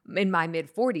in my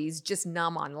mid-40s just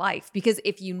numb on life. Because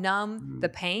if you numb the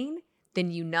pain,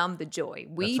 then you numb the joy.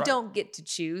 We right. don't get to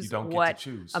choose You don't get what to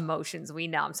choose. emotions we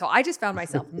numb. So I just found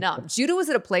myself numb. Judah was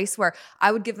at a place where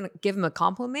I would give him a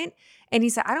compliment, and he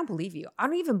said, I don't believe you. I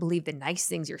don't even believe the nice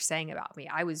things you're saying about me.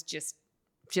 I was just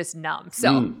just numb.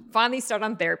 So finally start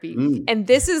on therapy. Mm. And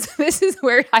this is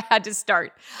where I had to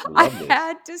start. I Love this.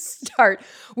 had to start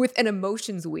with an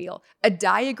emotions wheel, a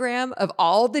diagram of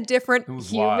all the different It was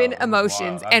human wild. It was emotions.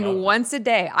 wild. I loved And it. once a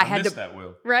day I had missed to, that,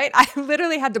 Will. right? I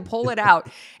literally had to pull it out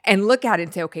and look at it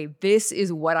and say, okay, this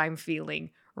is what I'm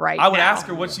feeling right now. I would ask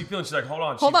her what she's feeling. She's like, hold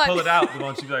on. Hold She'd on. pull it out.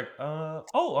 And she'd be like,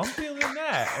 oh, I'm feeling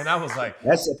that. And I was like,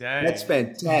 dang. That's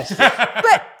fantastic.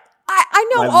 But I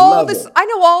know I all love this. it. I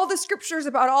know all the scriptures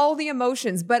about all the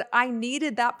emotions, but I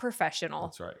needed that professional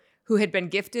That's right. who had been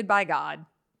gifted by God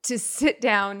to sit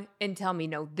down and tell me,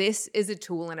 no, this is a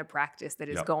tool and a practice that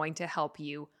is Yep. going to help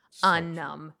you So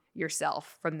unnumb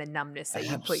yourself from the numbness that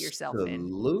you put yourself in.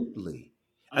 Absolutely.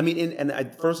 I mean,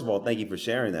 first of all, thank you for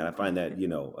sharing that. I find that,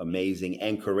 amazing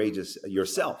and courageous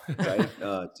yourself, right?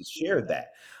 To share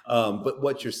that. But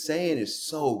what you're saying is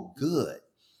so good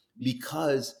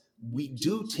because we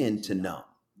do tend to numb.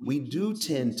 We do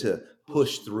tend to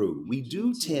push through. We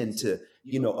do tend to,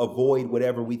 avoid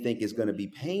whatever we think is going to be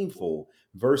painful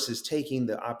versus taking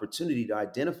the opportunity to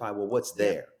identify, well, what's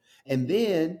there? And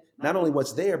then not only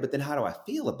what's there, but then how do I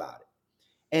feel about it?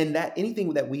 And that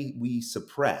anything that we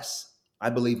suppress, I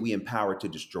believe we empower to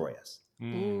destroy us.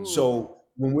 Ooh. So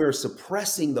when we're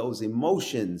suppressing those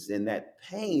emotions and that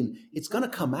pain, it's going to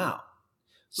come out.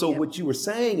 So what you were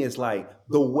saying is like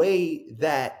the way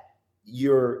that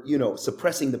you're,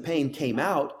 suppressing the pain came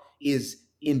out is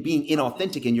in being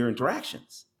inauthentic in your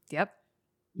interactions. Yep.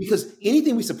 Because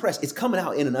anything we suppress, it's coming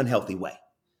out in an unhealthy way.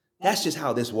 That's just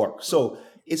how this works. So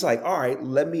it's like, all right,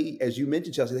 let me, as you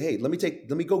mentioned, Chelsea, hey, let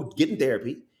me go get in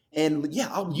therapy and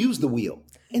I'll use the wheel.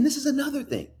 And this is another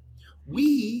thing.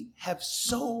 We have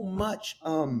so much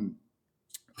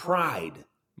pride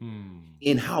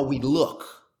in how we look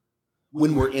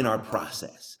when we're in our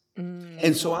process.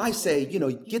 And so I say,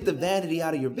 get the vanity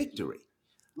out of your victory.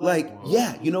 Like,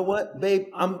 you know what, babe,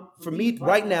 for me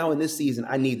right now in this season,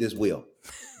 I need this wheel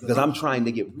because I'm trying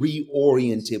to get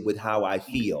reoriented with how I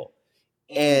feel.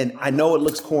 And I know it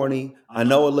looks corny. I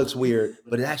know it looks weird,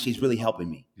 but it actually is really helping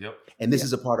me. Yep. And this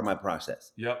is a part of my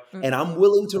process. Yep. And I'm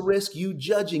willing to risk you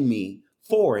judging me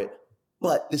for it,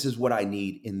 but this is what I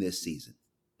need in this season.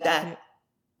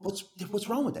 What's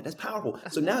wrong with that? That's powerful.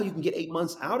 So now you can get 8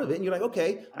 months out of it and you're like,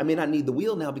 okay, I may not need the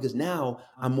wheel now because now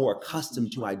I'm more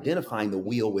accustomed to identifying the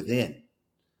wheel within.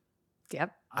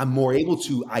 Yep. I'm more able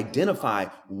to identify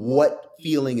what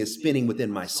feeling is spinning within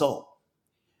my soul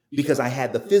because I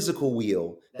had the physical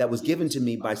wheel that was given to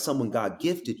me by someone God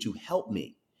gifted to help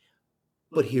me.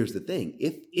 But here's the thing.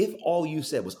 If all you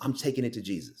said was, I'm taking it to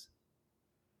Jesus.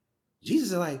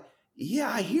 Jesus is like,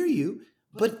 yeah, I hear you,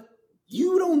 but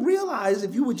you don't realize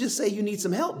if you would just say you need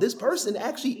some help, this person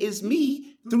actually is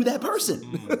me through that person.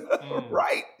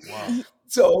 Right? Wow.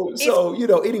 So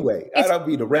anyway, I don't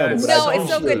mean to ramble. But No, I it's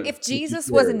so appreciate good. If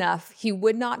Jesus was enough, he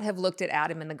would not have looked at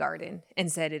Adam in the garden and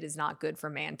said, it is not good for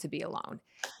man to be alone.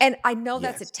 And I know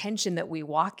that's a tension that we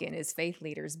walk in as faith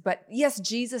leaders, but yes,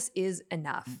 Jesus is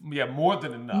enough. Yeah, more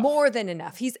than enough. More than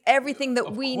enough. He's everything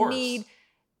that we need.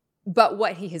 But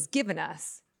what he has given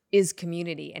us is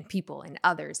community and people and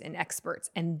others and experts.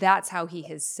 And that's how he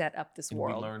has set up this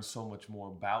world. We learn so much more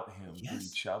about him through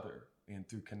each other and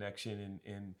through connection.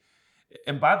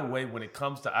 And by the way, when it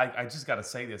comes to, I just got to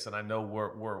say this, and I know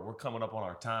we're coming up on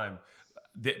our time,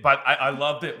 but I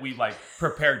love that we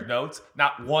prepared notes.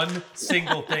 Not one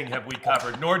single thing have we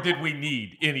covered, nor did we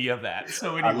need any of that.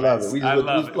 So anyways, I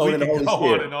love it. We can go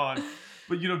on and on.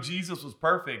 But Jesus was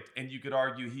perfect, and you could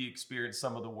argue he experienced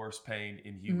some of the worst pain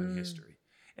in human history.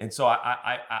 And so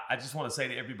I just want to say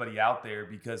to everybody out there,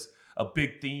 because a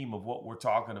big theme of what we're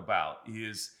talking about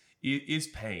is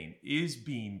pain, is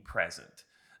being present,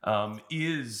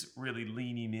 is really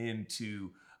leaning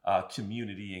into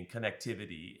community and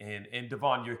connectivity. And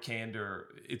DeVon, your candor,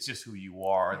 it's just who you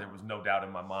are. There was no doubt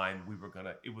in my mind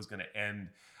it was gonna end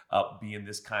up being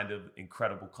this kind of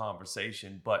incredible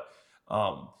conversation. But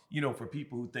for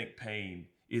people who think pain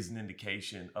is an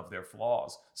indication of their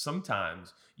flaws,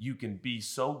 sometimes you can be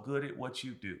so good at what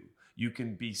you do, you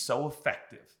can be so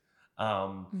effective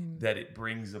that it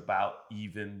brings about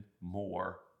even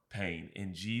more pain.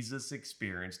 And Jesus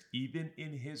experienced even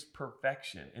in his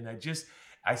perfection. And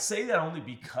I say that only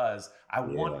because I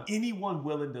want anyone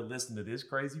willing to listen to this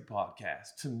crazy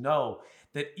podcast to know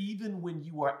that even when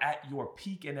you are at your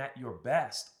peak and at your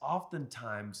best,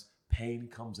 oftentimes pain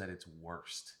comes at its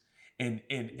worst. And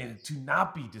to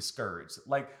not be discouraged.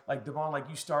 Like DeVon, like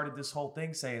you started this whole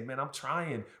thing saying, man, I'm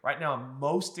trying. Right now, I'm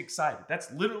most excited.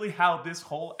 That's literally how this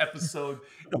whole episode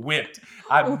went.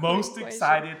 I'm most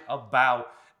excited about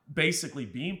basically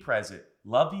being present,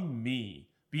 loving me,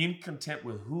 being content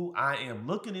with who I am,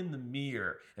 looking in the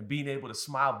mirror and being able to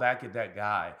smile back at that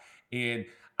guy. And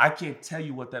I can't tell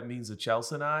you what that means to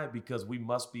Chelsea and I, because we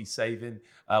must be serving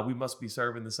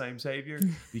the same Savior,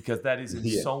 because that is in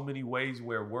so many ways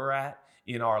where we're at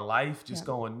in our life, just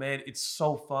going, man, it's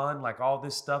so fun. Like all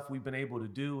this stuff we've been able to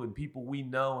do and people we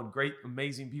know and great,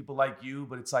 amazing people like you.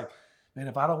 But it's like, man,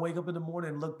 if I don't wake up in the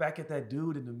morning and look back at that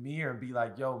dude in the mirror and be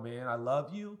like, yo, man, I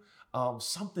love you.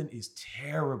 Something is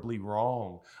terribly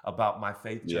wrong about my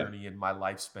faith journey and my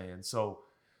lifespan. So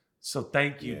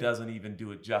thank you doesn't even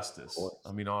do it justice.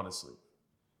 I mean, honestly.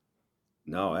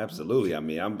 No, absolutely. I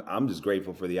mean, I'm just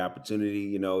grateful for the opportunity.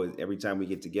 You know, every time we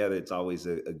get together, it's always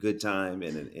a good time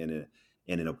and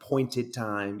an appointed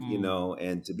time, you know,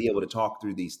 and to be able to talk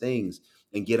through these things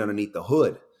and get underneath the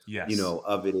hood, you know,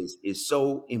 of it is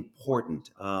so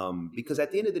important. Because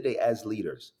at the end of the day, as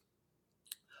leaders,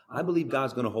 I believe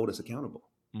God's going to hold us accountable.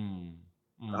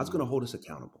 God's going to hold us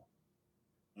accountable.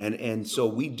 And so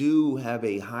we do have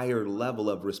a higher level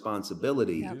of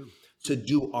responsibility to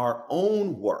do our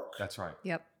own work. That's right.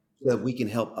 Yep. So that we can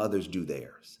help others do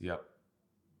theirs. Yep.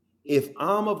 If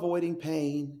I'm avoiding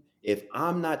pain, if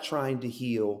I'm not trying to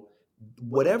heal,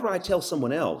 whatever I tell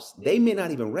someone else, they may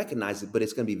not even recognize it, but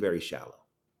it's going to be very shallow.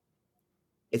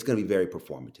 It's going to be very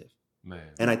performative. Man.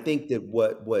 And I think that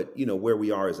what you know, where we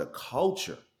are as a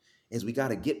culture is we got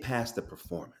to get past the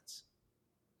performance.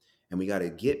 And we got to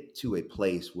get to a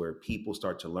place where people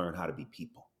start to learn how to be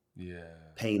people. Yeah.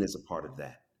 Pain is a part of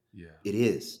that. Yeah. It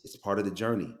is. It's part of the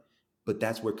journey. But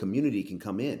that's where community can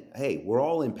come in. Hey, we're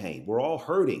all in pain. We're all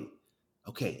hurting.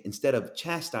 Okay, instead of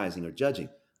chastising or judging,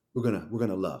 we're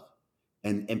gonna love.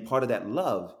 And part of that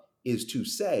love is to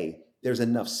say there's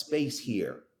enough space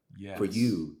here for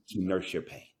you to nurse your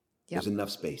pain. There's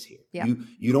enough space here.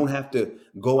 You don't have to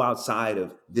go outside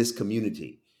of this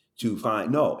community to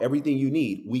find, no, everything you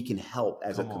need, we can help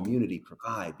as a community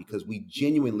provide, because we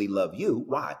genuinely love you.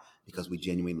 Why? Because we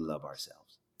genuinely love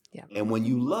ourselves. Yeah. And when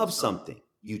you love something,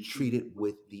 you treat it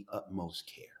with the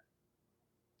utmost care.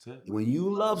 When you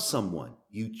love someone,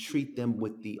 you treat them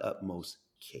with the utmost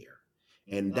care.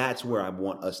 And that's where I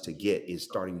want us to get, is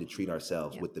starting to treat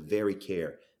ourselves with the very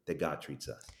care that God treats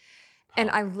us. And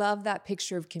I love that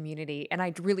picture of community. And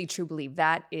I really, truly believe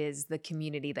that is the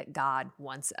community that God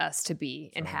wants us to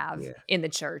be and have in the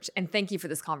church. And thank you for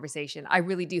this conversation. I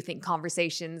really do think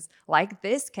conversations like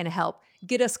this can help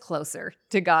get us closer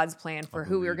to God's plan for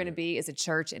who we're going to be as a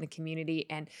church and a community.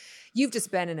 And you've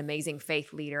just been an amazing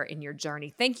faith leader in your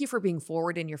journey. Thank you for being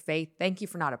forward in your faith. Thank you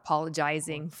for not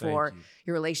apologizing for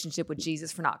your relationship with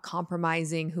Jesus, for not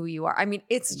compromising who you are. I mean,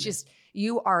 it's just,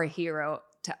 you are a hero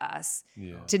to us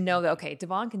to know that, okay,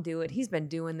 DeVon can do it. He's been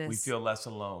doing this. We feel less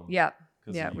alone. Yep.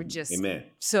 Yeah, we're just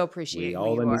so appreciative. We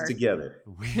all in this together.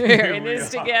 We're in this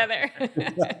together.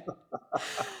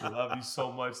 I love you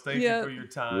so much. Thank you for your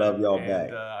time. Love y'all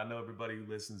back. I know everybody who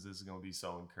listens to this is going to be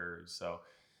so encouraged. So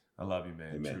I love you,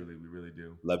 man. Amen. Truly, we really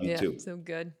do. Love you too. So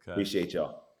good. Appreciate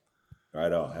y'all.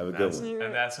 Right on. Have a good one.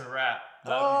 And that's a wrap.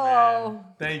 Love you, man.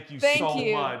 Thank you so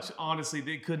much. Honestly,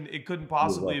 it couldn't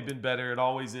possibly have been better. It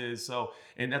always is. So,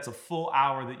 and that's a full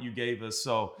hour that you gave us.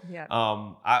 So,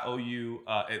 I owe you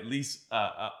at least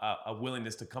a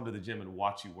willingness to come to the gym and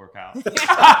watch you work out.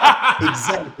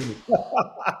 Exactly.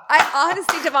 I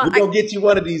honestly, DeVon, we're gonna get you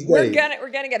one of these days. We're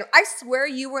gonna get it. I swear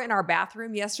you were in our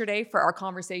bathroom yesterday for our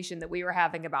conversation that we were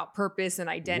having about purpose and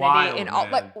identity and all.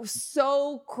 Like,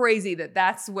 so crazy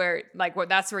that's where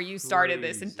you started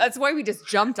this, and that's why we just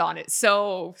jumped on it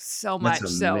so much.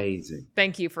 That's amazing. So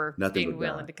thank you for being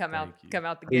willing to come out the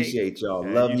gate. Appreciate y'all.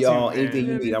 Love y'all. Anything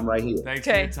you need, I'm right here. Thanks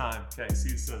for your time. Okay,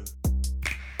 see you soon.